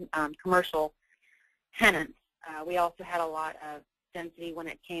new commercial tenants. We also had a lot of density when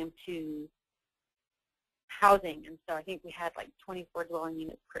it came to housing, and so I think we had like 24 dwelling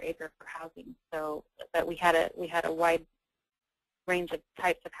units per acre for housing. So, but we had a wide range of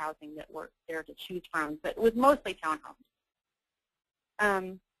types of housing that were there to choose from, but it was mostly townhomes.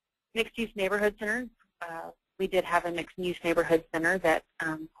 Mixed-use neighborhood centers. We did have a mixed-use neighborhood center that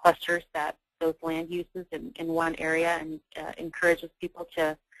clusters those land uses in one area and encourages people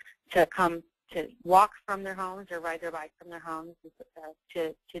to come to walk from their homes or ride their bike from their homes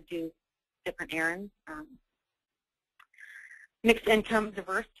to do different errands. Mixed income,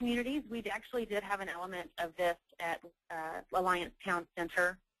 diverse communities. We actually did have an element of this at Alliance Town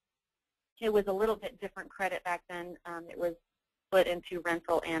Center. It was a little bit different credit back then. It was split into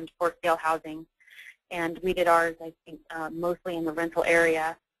rental and for sale housing, and we did ours, I think, mostly in the rental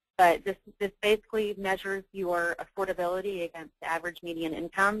area. But this basically measures your affordability against the average median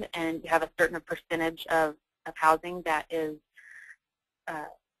income, and you have a certain percentage of housing that is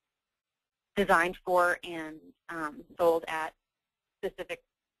designed for and sold at specific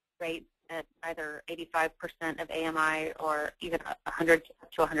rates at either 85% of AMI or even 100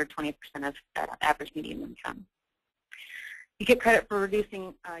 to 120% of average median income. You get credit for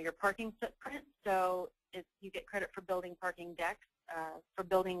reducing your parking footprint, so you get credit for building parking decks, for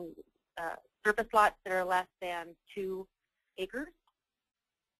building surface lots that are less than 2 acres.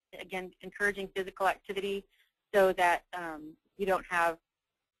 Again, encouraging physical activity so that you don't have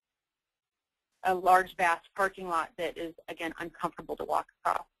a large, vast parking lot that is, again, uncomfortable to walk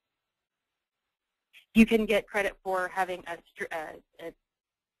across. You can get credit for having a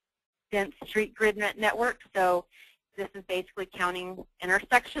dense street grid network. So this is basically counting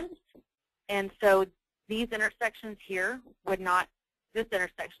intersections. And so these intersections here would not, this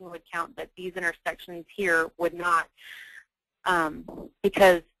intersection would count, but these intersections here would not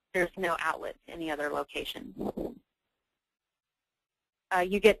because there's no outlet to any other location.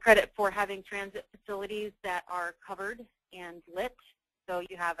 You get credit for having transit facilities that are covered and lit. So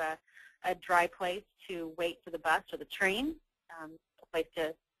you have a dry place to wait for the bus or the train, a place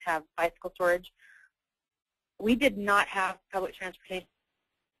to have bicycle storage. We did not have public transportation.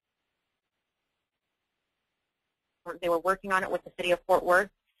 They were working on it with the city of Fort Worth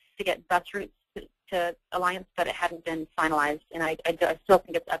to get bus routes to Alliance, but it hadn't been finalized, and I still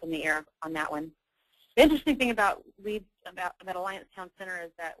think it's up in the air on that one. The interesting thing about LEED, about Alliance Town Center,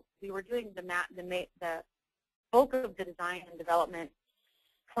 is that we were doing the bulk of the design and development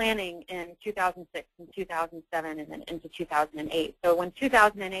planning in 2006 and 2007 and then into 2008. So when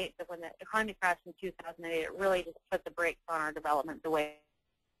 2008, when the economy crashed in 2008, it really just put the brakes on our development the way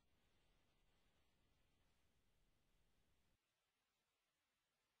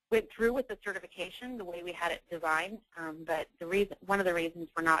went through with the certification the way we had it designed, but one of the reasons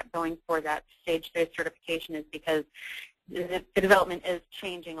we're not going for that stage 3 certification is because the development is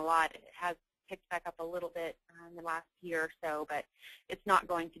changing a lot. It has picked back up a little bit in the last year or so, but it's not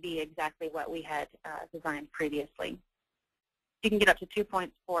going to be exactly what we had designed previously. You can get up to 2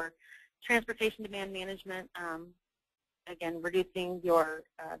 points for transportation demand management, again, reducing your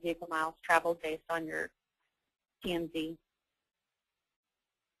vehicle miles traveled based on your TMZ.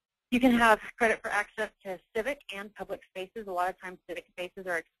 You can have credit for access to civic and public spaces. A lot of times civic spaces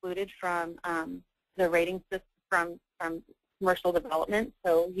are excluded from the rating system from commercial development,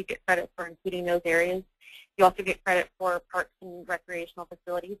 so you get credit for including those areas. You also get credit for parks and recreational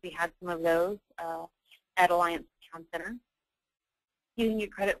facilities. We had some of those at Alliance Town Center. You can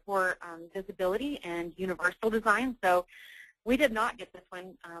get credit for visibility and universal design. So we did not get this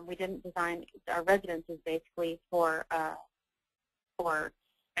one. We didn't design our residences basically for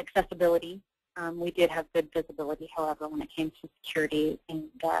accessibility. We did have good visibility, however, when it came to security and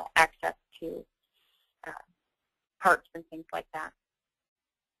access to parks and things like that.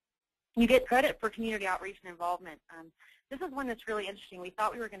 You get credit for community outreach and involvement. This is one that's really interesting. We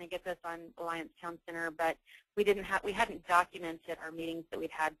thought we were going to get this on Alliance Town Center, but we hadn't documented our meetings that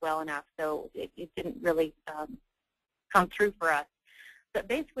we'd had well enough, so it didn't really come through for us. But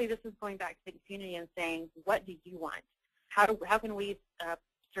basically, this is going back to the community and saying, what do you want? How can we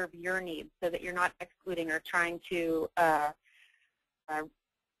serve your needs so that you're not excluding or trying to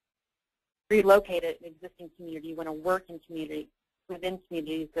relocate an existing community? You want to work in within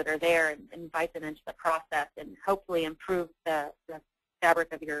communities that are there and invite them into the process and hopefully improve the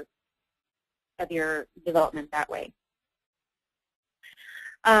fabric of your development that way.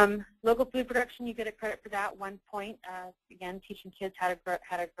 Local food production, you get a credit for that, 1 point. Again, teaching kids how to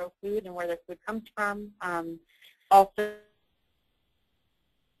grow food and where their food comes from. Also,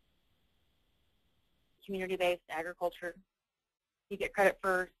 community-based agriculture. You get credit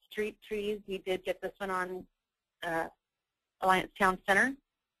for street trees. We did get this one on Alliance Town Center.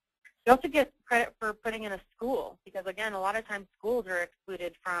 You also get credit for putting in a school because, again, a lot of times schools are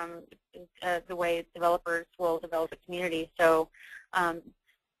excluded from the way developers will develop a community. So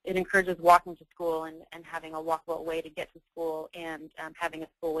it encourages walking to school and having a walkable way to get to school and having a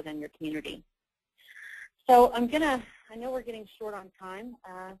school within your community. So I know we're getting short on time.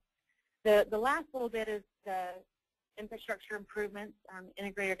 The last little bit is the infrastructure improvements,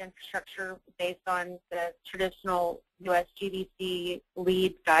 integrated infrastructure based on the traditional US GDC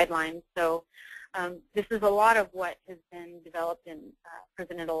LEED guidelines. So this is a lot of what has been developed and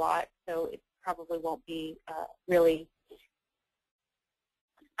presented a lot, so it probably won't be really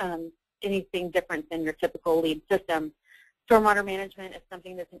anything different than your typical LEED system. Stormwater management is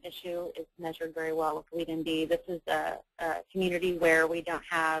something that's an issue. It's measured very well with LEED ND. This is a community where we don't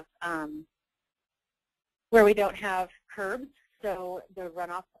have curbs, so the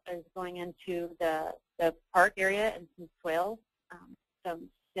runoff is going into the park area and some swales, some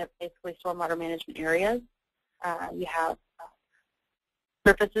basically stormwater management areas. You have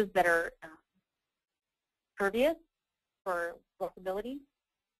surfaces that are pervious for walkability.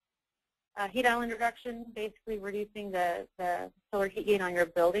 Heat island reduction, basically reducing the solar heat gain on your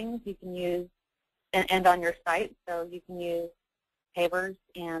buildings. You can use, and on your site, so you can use pavers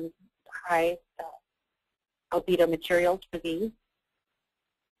and high albedo materials for these.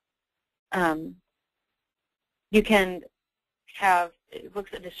 You can have, it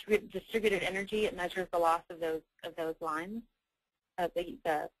looks at distributed energy. It measures the loss of those lines,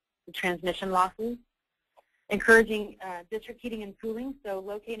 the transmission losses. Encouraging district heating and cooling, so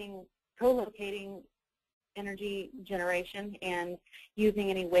co-locating energy generation and using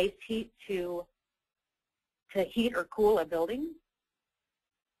any waste heat to heat or cool a building.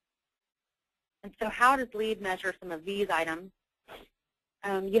 And so how does LEED measure some of these items?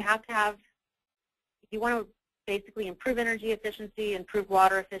 You have to have, if you want to basically improve energy efficiency, improve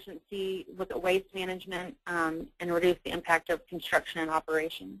water efficiency, look at waste management, and reduce the impact of construction and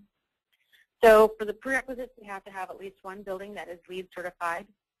operation. So for the prerequisites, we have to have at least one building that is LEED certified.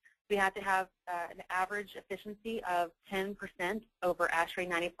 We have to have an average efficiency of 10% over ASHRAE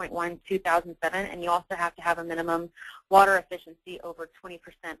 90.1 2007, and you also have to have a minimum water efficiency over 20%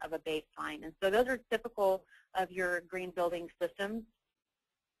 of a baseline. And so those are typical of your green building systems.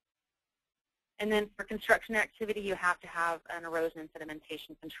 And then for construction activity, you have to have an erosion and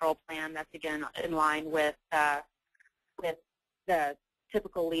sedimentation control plan. That's, again, in line with the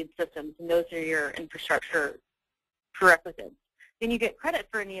typical LEED systems, and those are your infrastructure prerequisites. Then you get credit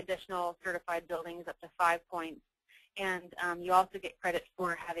for any additional certified buildings up to 5 points, and you also get credit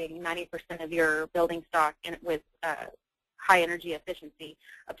for having 90% of your building stock with high energy efficiency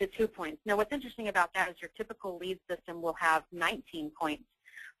up to 2 points. Now what's interesting about that is your typical LEED system will have 19 points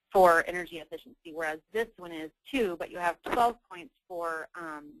for energy efficiency, whereas this one is 2, but you have 12 points for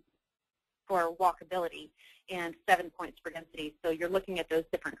walkability and 7 points for density. So you're looking at those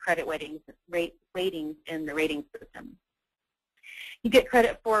different credit ratings in the rating system. You get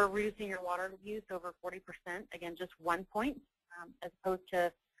credit for reducing your water use over 40%, again, just 1 point, as opposed to,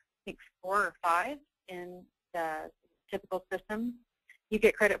 I think, 4 or 5 in the typical system. You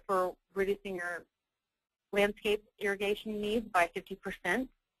get credit for reducing your landscape irrigation needs by 50%.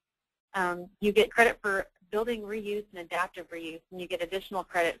 You get credit for building reuse and adaptive reuse, and you get additional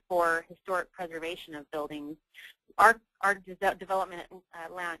credit for historic preservation of buildings. Our development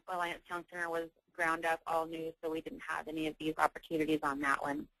at Alliance Town Center was ground up, all new, so we didn't have any of these opportunities on that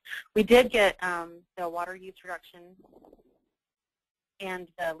one. We did get the water use reduction and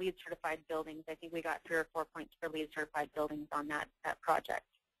the LEED certified buildings. I think we got 3 or 4 points for LEED certified buildings on that project.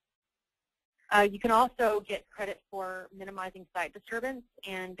 You can also get credit for minimizing site disturbance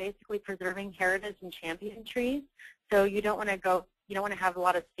and basically preserving heritage and champion trees. So you don't want to have a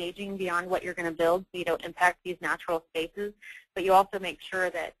lot of staging beyond what you're going to build, so you don't impact these natural spaces. But you also make sure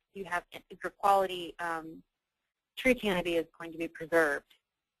that you have your quality tree canopy is going to be preserved.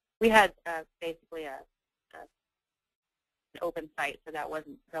 We had basically an open site, so that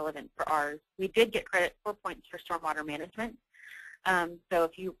wasn't relevant for ours. We did get credit 4 points for stormwater management. So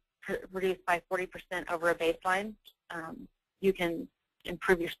if you reduce by 40% over a baseline, you can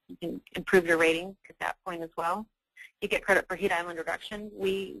improve your rating at that point as well. You get credit for heat island reduction.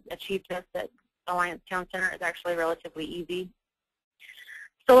 We achieved this at Alliance Town Center. It's actually relatively easy.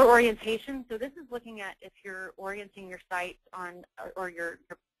 Solar orientation. So this is looking at if you're orienting your site on, or your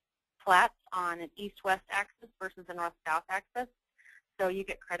plats on an east-west axis versus a north-south axis. So you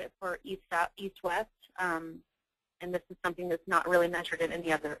get credit for east-west, and this is something that's not really measured in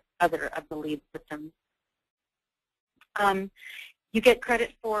any other of the LEED systems. You get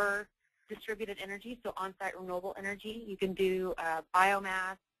credit for distributed energy, so on-site renewable energy. You can do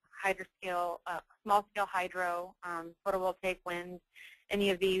biomass, small-scale hydro, photovoltaic wind, any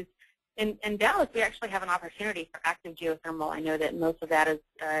of these. In Dallas, we actually have an opportunity for active geothermal. I know that most of that is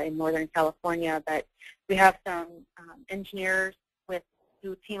in Northern California, but we have some engineers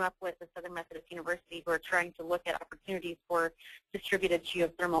who team up with the Southern Methodist University who are trying to look at opportunities for distributed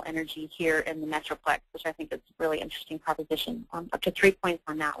geothermal energy here in the Metroplex, which I think is a really interesting proposition. Up to 3 points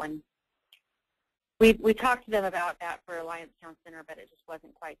on that one. We talked to them about that for Alliance Town Center, but it just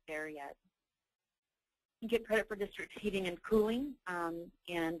wasn't quite there yet. You get credit for district heating and cooling,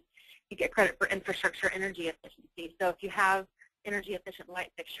 and you get credit for infrastructure energy efficiency. So if you have energy efficient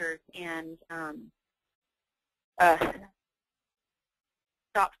light fixtures and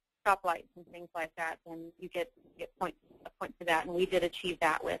stop lights and things like that, then you get a point for that. And we did achieve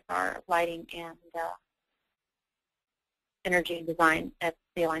that with our lighting and energy design at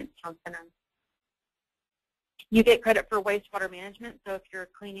the Alliance Town Center. You get credit for wastewater management. So if you're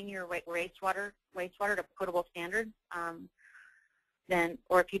cleaning your wastewater to potable standards, then,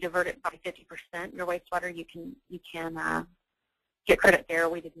 or if you divert it by 50%, your wastewater, you can get credit there.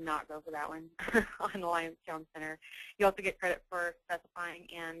 We did not go for that one on Alliance Town Center. You also get credit for specifying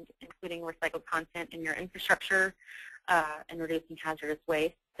and including recycled content in your infrastructure and reducing hazardous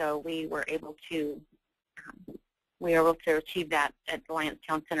waste. So we were able to achieve that at Alliance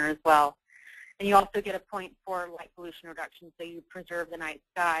Town Center as well. And you also get a point for light pollution reduction, so you preserve the night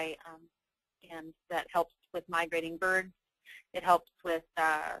sky, and that helps with migrating birds. It helps with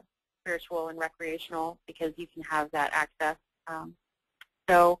spiritual and recreational because you can have that access.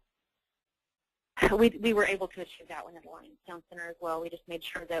 So we were able to achieve that one at Alliance Town Center as well. We just made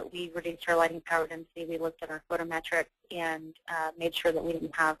sure that we reduced our lighting power density. We looked at our photometrics and made sure that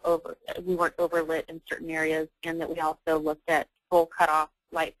we weren't overlit in certain areas, and that we also looked at full cutoff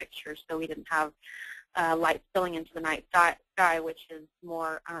light fixtures, so we didn't have light spilling into the night sky, which is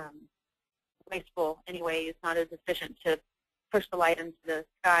more wasteful anyway. It's not as efficient to push the light into the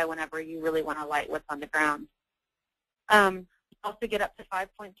sky whenever you really want to light what's on the ground. Also get up to 5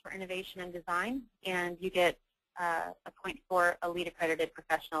 points for innovation and design, and you get a point for a LEED accredited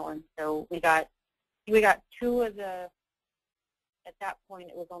professional. And so we got 2 of the, at that point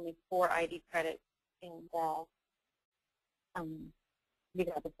it was only 4 ID credits, and we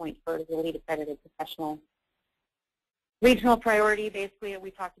got the point for the LEED accredited professional. Regional priority, basically,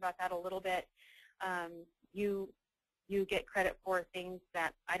 we talked about that a little bit. You get credit for items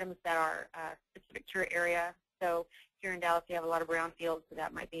that are specific to your area. So here in Dallas, you have a lot of brownfields, so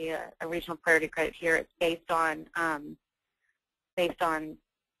that might be a regional priority credit here. It's based on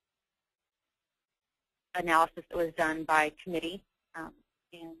analysis that was done by committee,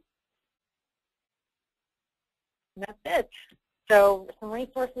 and that's it. So some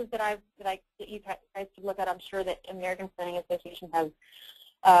resources that you guys could look at. I'm sure that American Planning Association has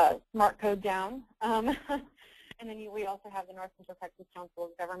Smart Code down. And then we also have the North Central Texas Council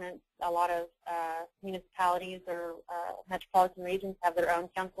of Governments. A lot of municipalities or metropolitan regions have their own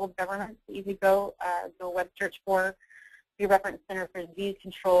council of governments that you could go web search for. The Reference Center for Disease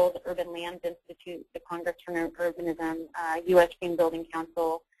Control, the Urban Lands Institute, the Congress for Urbanism, U.S. Green Building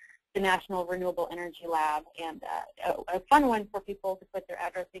Council, the National Renewable Energy Lab, and a fun one for people to put their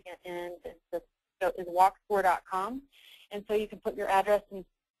address in is walkscore.com. And so you can put your address and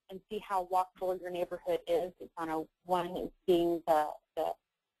see how walkable your neighborhood is. It's on a 1 being the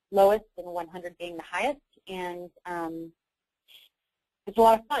lowest and 100 being the highest, and it's a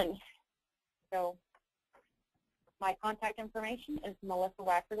lot of fun. So my contact information is Melissa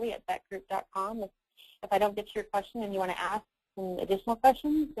Wackerle at betgroup.com. If I don't get to your question and you want to ask some additional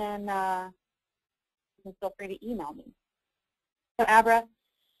questions, then you can feel free to email me. So Abra,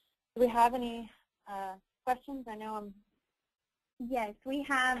 do we have any questions? I know I'm... Yes, we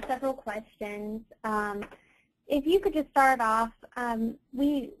have several questions. If you could just start off,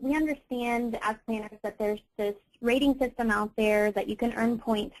 we understand as planners that there's this rating system out there that you can earn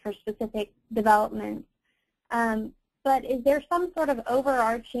points for specific developments. But is there some sort of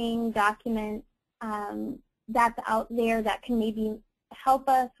overarching document that's out there that can maybe help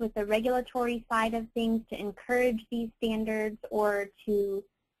us with the regulatory side of things to encourage these standards or to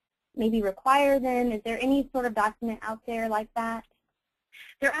maybe require them? Is there any sort of document out there like that?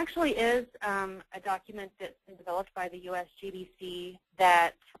 There actually is a document that's been developed by the USGBC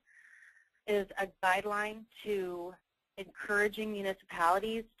that is a guideline to encouraging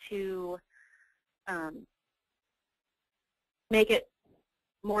municipalities to make it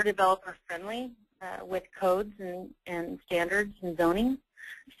more developer-friendly with codes and standards and zoning.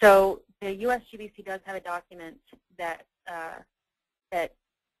 So the USGBC does have a document that that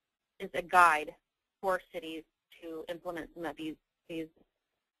is a guide for cities to implement some of these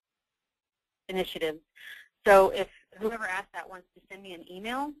initiatives. So if whoever asked that wants to send me an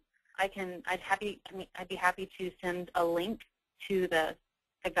email, I'd be happy to send a link to the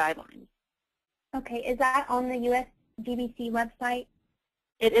guidelines. Okay, is that on the USGBC website?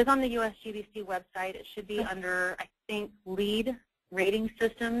 It is on the USGBC website. It should be under, I think, LEED rating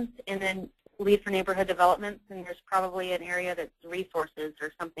systems, and then LEED for neighborhood developments, and there's probably an area that's resources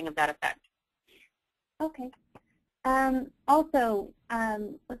or something of that effect. Okay. Also,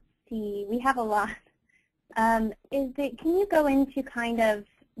 let's see, we have a lot. Can you go into kind of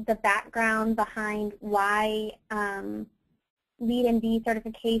the background behind why LEED ND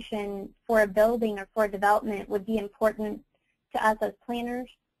certification for a building or for a development would be important to us as planners?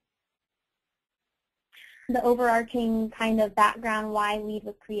 The overarching kind of background why LEED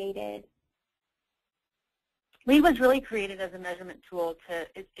was created. LEED was really created as a measurement tool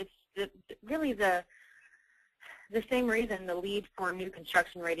it's really the same reason the LEED for new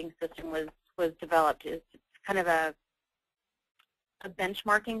construction rating system was developed. It's kind of a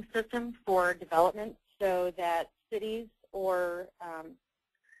benchmarking system for development so that cities or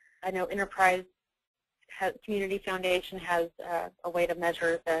I know Enterprise Community Foundation has a way to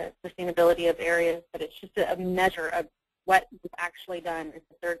measure the sustainability of areas, but it's just a measure of what was actually done. It's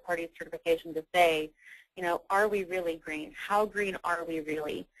a third-party certification to say, you know, are we really green? How green are we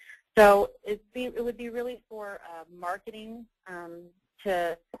really? So it would be really for marketing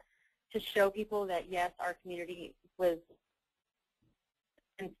to show people that, yes, our community was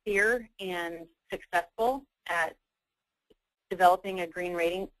sincere and successful at developing a green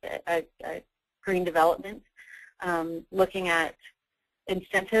rating, a green development. Looking at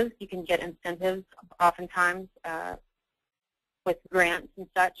incentives, you can get incentives oftentimes with grants and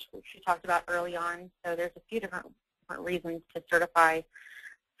such, which we talked about early on. So there's a few different reasons to certify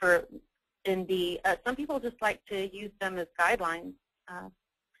for ND. Some people just like to use them as guidelines.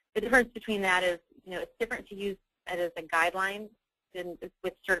 The difference between that is, you know, it's different to use it as a guideline than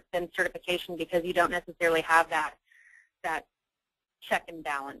certification, because you don't necessarily have that check and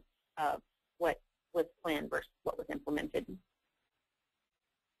balance of what was planned versus what was implemented.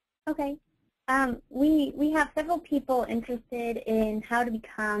 Okay. We have several people interested in how to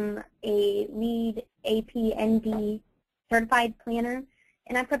become a LEED AP ND certified planner,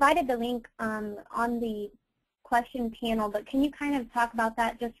 and I provided the link on the question panel, but can you kind of talk about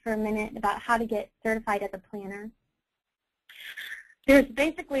that just for a minute about how to get certified as a planner? There's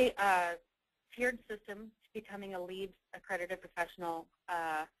basically a tiered system to becoming a LEED accredited professional.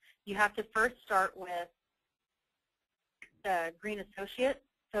 You have to first start with the Green Associate.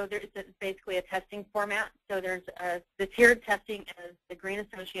 So there's basically a testing format. So there's the tiered testing is the Green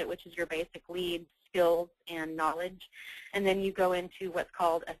Associate, which is your basic LEED skills and knowledge, and then you go into what's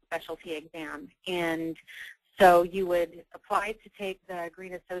called a specialty exam. And so you would apply to take the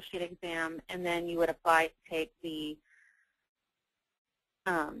Green Associate exam, and then you would apply to take the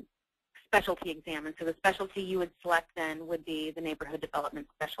specialty exam. And so the specialty you would select then would be the neighborhood development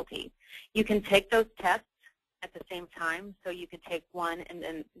specialty. You can take those tests at the same time, so you could take one and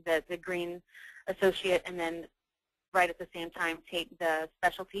then the Green Associate and then right at the same time take the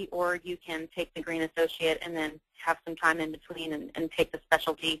specialty, or you can take the Green Associate and then have some time in between and take the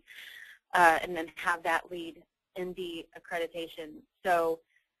specialty and then have that LEED ND accreditation. So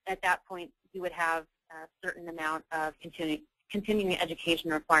at that point you would have a certain amount of continuing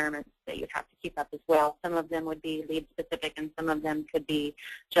education requirements that you'd have to keep up as well. Some of them would be LEED specific and some of them could be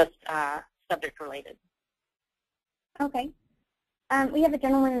just subject related. Okay. We have a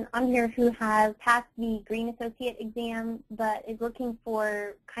gentleman on here who has passed the Green Associate exam but is looking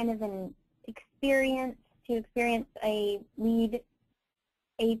for kind of an experience a LEED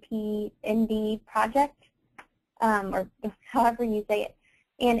AP ND project, or however you say it.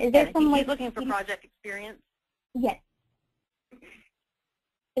 And is there some way he's looking for project experience? Yes.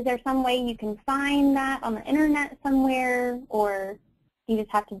 Is there some way you can find that on the internet somewhere, or do you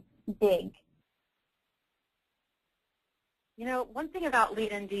just have to dig? You know, one thing about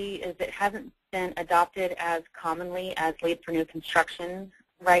LEED ND is it hasn't been adopted as commonly as LEED for new construction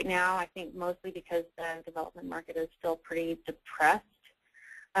right now, I think mostly because the development market is still pretty depressed.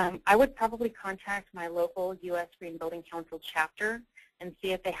 I would probably contact my local U.S. Green Building Council chapter and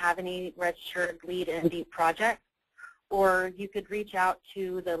see if they have any registered LEED ND projects, or you could reach out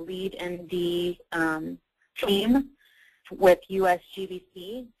to the LEED ND team with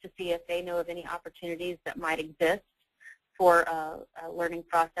USGBC to see if they know of any opportunities that might exist for a learning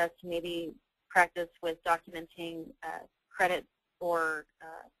process, maybe practice with documenting credits or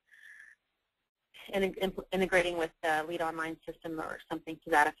integrating with the LEED online system or something to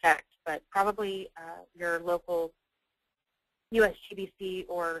that effect. But probably your local USGBC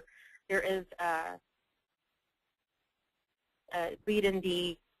or there is a LEED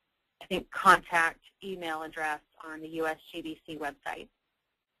ND, I think, contact email address on the USGBC website.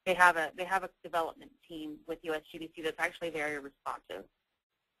 They have a development team with USGBC that's actually very responsive.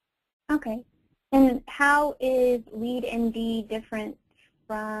 Okay. And how is LEED ND different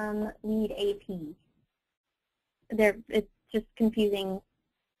from LEED AP? It's just confusing.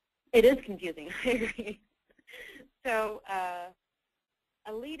 It is confusing, I agree. So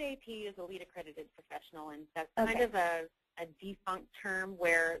a LEED AP is a LEED accredited professional, and that's kind of a defunct term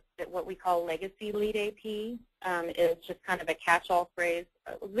where what we call legacy LEED AP is just kind of a catch-all phrase.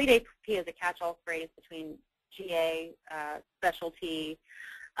 LEED AP is a catch-all phrase between GA, specialty,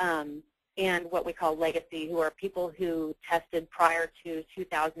 and what we call legacy, who are people who tested prior to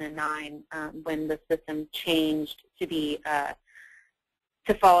 2009 when the system changed to be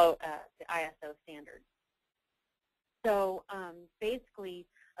to follow the ISO standards. So basically,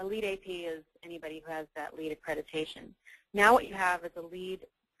 a LEED AP is anybody who has that LEED accreditation. Now what you have is a LEED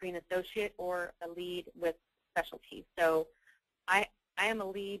Green Associate or a LEED with specialty. So I am a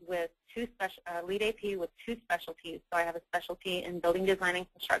LEED with LEED AP with two specialties. So I have a specialty in building design and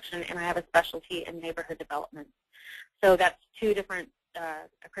construction, and I have a specialty in neighborhood development. So that's two different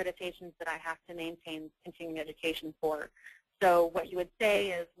accreditations that I have to maintain continuing education for. So what you would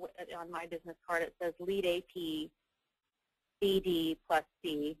say is, on my business card, it says LEED AP BD plus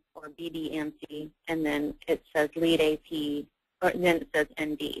C, or BD and C, and then it says LEED AP, and then it says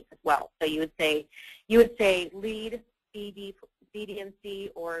ND as well. So you would say LEED BD and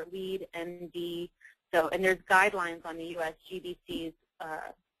C, or LEED ND. So, and there's guidelines on the USGBC's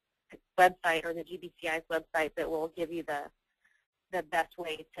website, or the GBCI's website, that will give you the best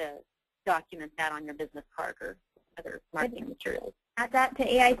way to document that on your business card or other marketing materials. Add that to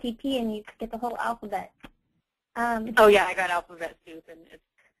AICP and you get the whole alphabet. Oh yeah, I got alphabet soup, and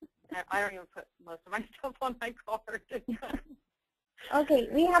I don't even put most of my stuff on my card. Okay,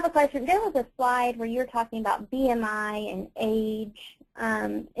 we have a question. There was a slide where you were talking about BMI and age,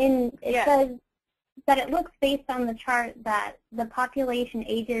 and it says that it looks based on the chart that the population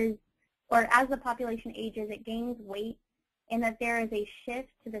ages, or as the population ages, it gains weight, and that there is a shift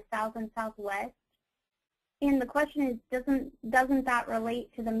to the south and southwest. And the question is, doesn't that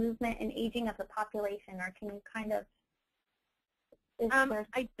relate to the movement and aging of the population, or can you kind of?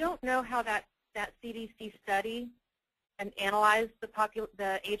 I don't know how that CDC study and analyzed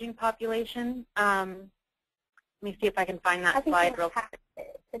the aging population. Let me see if I can find that slide real quick.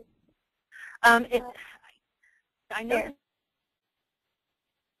 I know. There.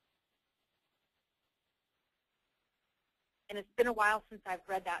 And it's been a while since I've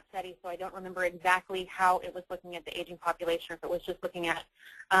read that study, so I don't remember exactly how it was looking at the aging population, or if it was just looking at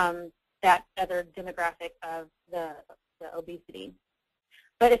that other demographic of the obesity.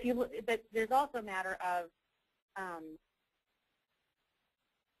 But but there's also a matter of,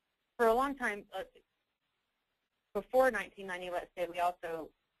 for a long time, before 1990, let's say, we also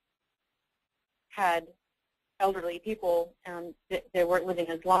had elderly people. They weren't living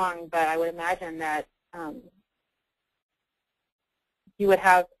as long, but I would imagine that you would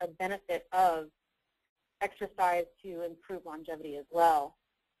have a benefit of exercise to improve longevity as well.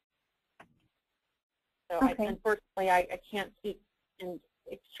 So unfortunately, I can't speak in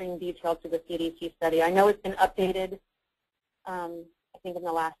extreme detail to the CDC study. I know it's been updated, I think, in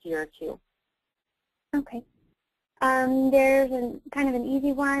the last year or two. Okay. There's kind of an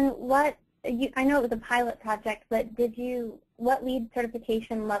easy one. I know it was a pilot project, but what LEED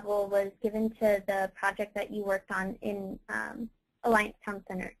certification level was given to the project that you worked on in Alliance Town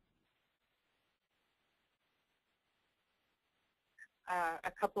Center?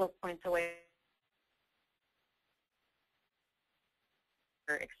 A couple of points away,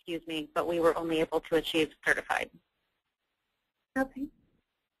 excuse me, but we were only able to achieve certified. Okay.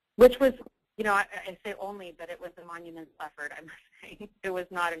 Which was, I say only, but it was a monumental effort, I must say. It was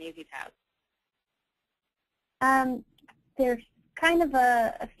not an easy task. There's kind of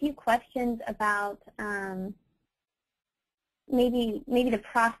a few questions about maybe the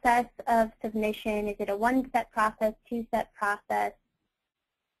process of submission. Is it a one-step process, two-step process,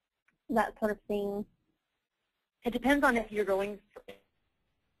 that sort of thing? It depends on if you're going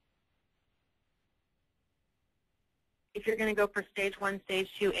to go for stage 1,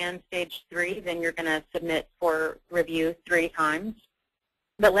 stage 2, and stage 3, then you're going to submit for review 3 times.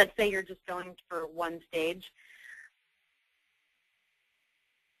 But let's say you're just going for one stage.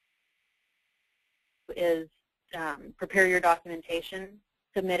 Is prepare your documentation,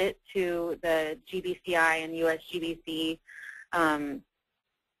 submit it to the GBCI and USGBC, and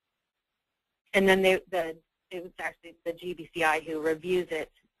then it was actually the GBCI who reviews it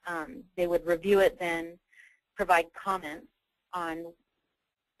they would review it, then provide comments on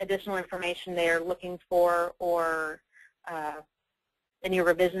additional information they are looking for, or any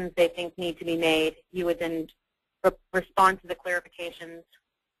revisions they think need to be made. You would then respond to the clarifications,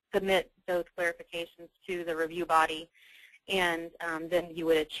 submit those clarifications to the review body, and then you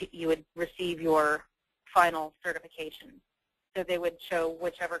would receive your final certification. So they would show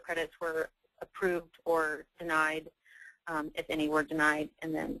whichever credits were approved or denied, if any were denied,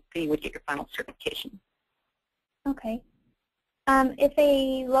 and then you would get your final certification. Okay. If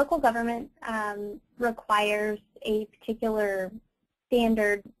a local government requires a particular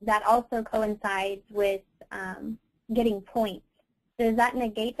standard that also coincides with getting points, does that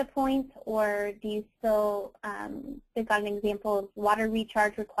negate the points, or do you still, they've got an example of water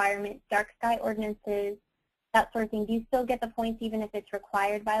recharge requirements, dark sky ordinances, that sort of thing. Do you still get the points even if it's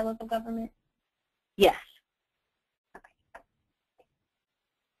required by a local government? Yes. Okay.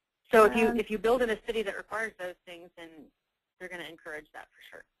 So if you build in a city that requires those things, then they're going to encourage that for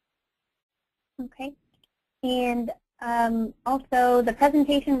sure. Okay. And also, the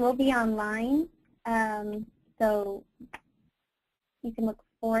presentation will be online, so you can look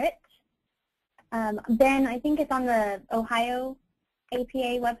for it. Ben, I think it's on the Ohio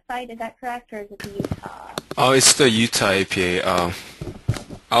APA website. Is that correct, or is it the Utah? Oh, it's the Utah APA.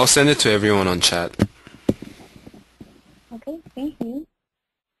 I'll send it to everyone on chat. Okay, thank you.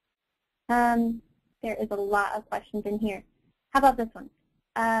 There is a lot of questions in here. How about this one?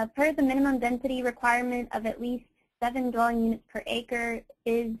 Per the minimum density requirement of at least 7 dwelling units per acre,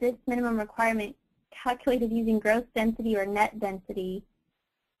 is this minimum requirement calculated using gross density or net density?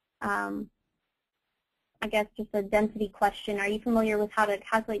 I guess just a density question. Are you familiar with how to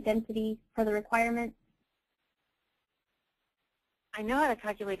calculate density for the requirements? I know how to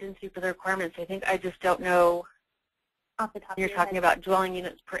calculate density for the requirements. I think I just don't know. Off the top You're of your talking head. about dwelling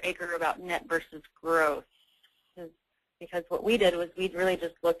units per acre, about net versus gross. Because what we did was we really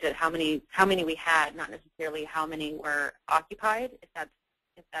just looked at how many we had, not necessarily how many were occupied, if that's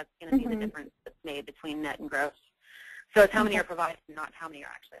going to be the difference that's made between net and gross. So it's how many are provided, not how many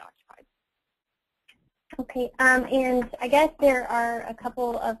are actually occupied. Okay, and I guess there are a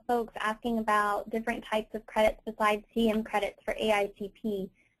couple of folks asking about different types of credits besides CM credits for AICP.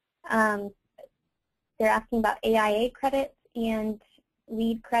 They're asking about AIA credits and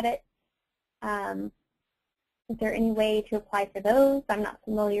LEED credits. Is there any way to apply for those? I'm not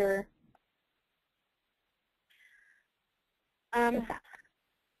familiar with that.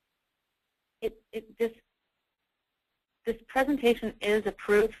 This presentation is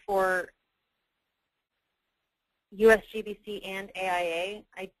approved for USGBC and AIA.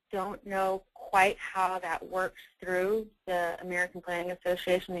 I don't know quite how that works through the American Planning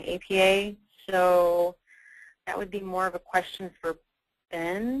Association, the APA, so that would be more of a question for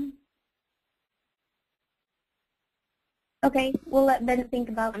Ben. Okay, we'll let Ben think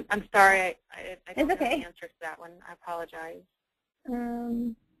about. I'm sorry, I don't it's okay. have the answer to that one. I apologize.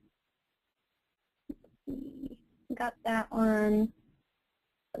 Got that one.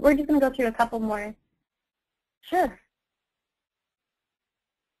 We're just going to go through a couple more. Sure.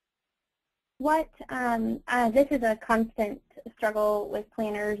 What, this is a constant struggle with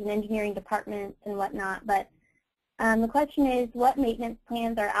planners and engineering departments and whatnot, but the question is, what maintenance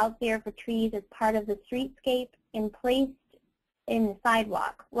plans are out there for trees as part of the streetscape and placed in the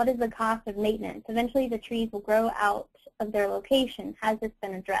sidewalk? What is the cost of maintenance? Eventually the trees will grow out of their location. Has this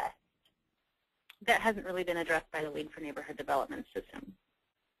been addressed? That hasn't really been addressed by the LEED for Neighborhood Development system.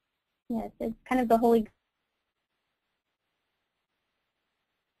 Yes, it's kind of the holy.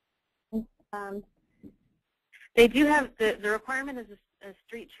 They do have, the requirement is a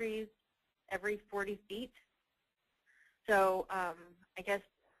street trees every 40 feet. So I guess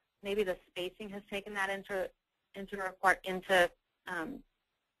maybe the spacing has taken that into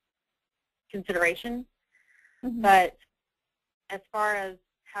consideration. But as far as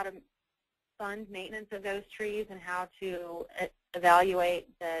how to fund maintenance of those trees and how to evaluate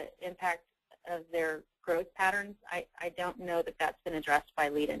the impact of their growth patterns, I don't know that that's been addressed by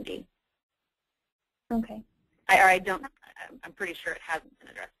LEED ND. Okay. I'm pretty sure it hasn't been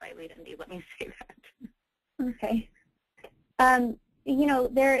addressed by LEED ND. Let me say that. Okay. You know,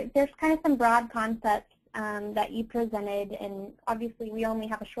 there's kind of some broad concepts that you presented, and obviously we only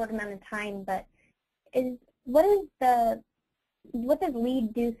have a short amount of time, but what does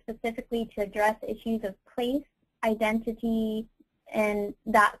LEED do specifically to address issues of place, identity, and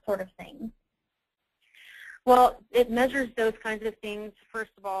that sort of thing? Well, it measures those kinds of things,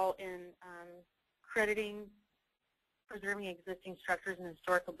 first of all, in crediting, preserving existing structures and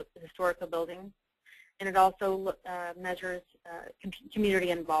historical buildings, and it also measures community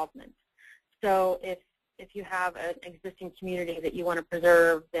involvement. So if you have an existing community that you want to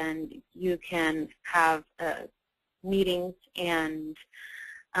preserve, then you can have meetings and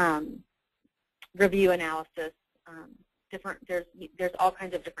review analysis. There's all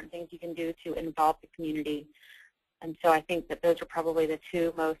kinds of different things you can do to involve the community. And so I think that those are probably the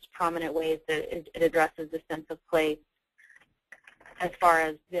two most prominent ways that it addresses the sense of place as far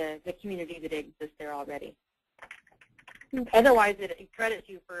as the community that exists there already. Okay. Otherwise, it credits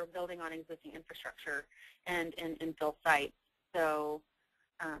you for building on existing infrastructure and infill sites. So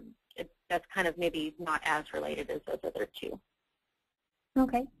that's kind of maybe not as related as those other two.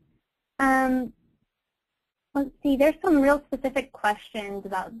 Okay. Let's see, there's some real specific questions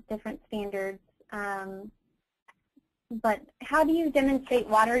about different standards. But how do you demonstrate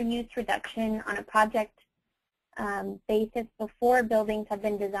water use reduction on a project basis before buildings have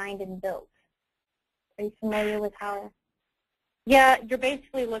been designed and built? Are you familiar with how? Yeah, you're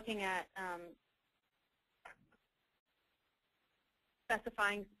basically looking at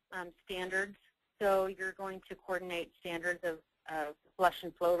specifying standards. So you're going to coordinate standards of flush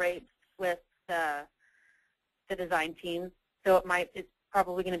and flow rates with the design teams. So it's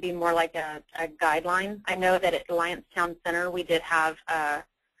probably going to be more like a guideline. I know that at Alliance Town Center we did have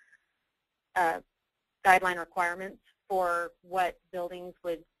guideline requirements for what buildings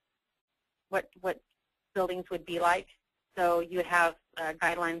would be like. So you would have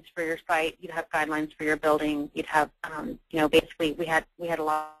guidelines for your site. You'd have guidelines for your building. You'd have, basically we had a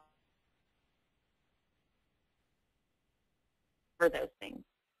lot for those things.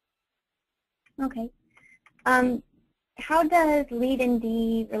 Okay. How does LEED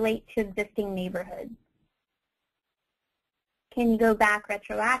ND relate to existing neighborhoods? Can you go back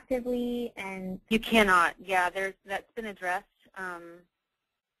retroactively? And you cannot. Yeah, that's been addressed.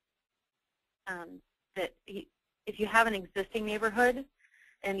 That if you have an existing neighborhood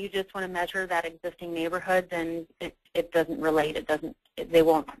and you just want to measure that existing neighborhood, then it doesn't relate. It doesn't. They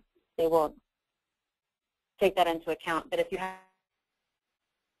won't take that into account. But if you have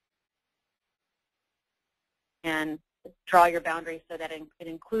and draw your boundaries so that it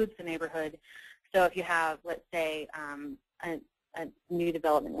includes the neighborhood. So if you have, let's say, a new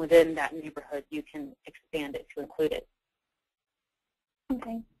development within that neighborhood, you can expand it to include it.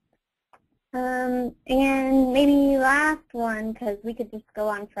 Okay. And maybe last one, because we could just go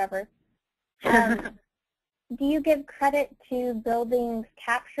on forever. Do you give credit to buildings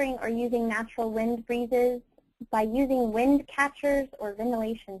capturing or using natural wind breezes by using wind catchers or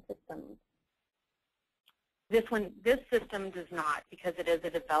ventilation systems? This system does not, because it's a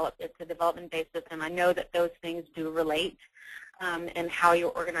development-based system. I know that those things do relate and how you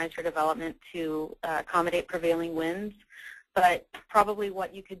organize your development to accommodate prevailing winds. But probably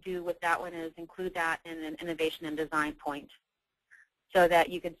what you could do with that one is include that in an innovation and design point, so that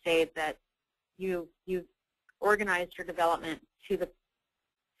you could say that you've organized your development to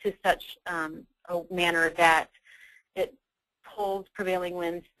such a manner that it pulls prevailing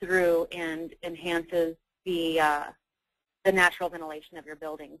winds through and enhances the natural ventilation of your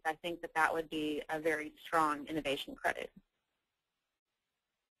buildings. I think that would be a very strong innovation credit.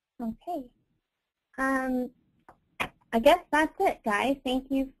 Okay. I guess that's it, guys.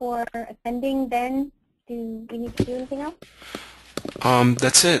 Thank you for attending. Ben, do we need to do anything else?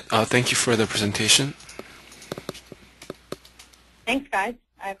 That's it. Thank you for the presentation. Thanks, guys.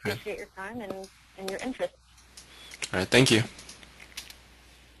 I appreciate your time and your interest. All right, thank you.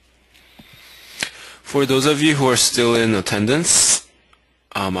 For those of you who are still in attendance,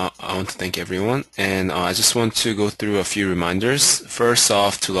 I want to thank everyone, and I just want to go through a few reminders. First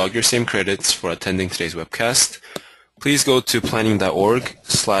off, to log your same credits for attending today's webcast, please go to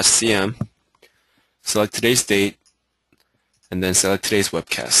planning.org/cm, select today's date, and then select today's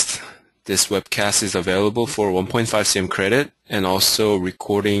webcast. This webcast is available for 1.5 CM credit and also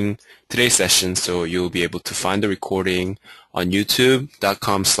recording today's session, so you'll be able to find the recording on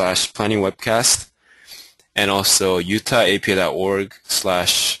youtube.com/planningwebcast and also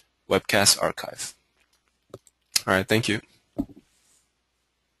utahapa.org/webcast archive. All right, thank you.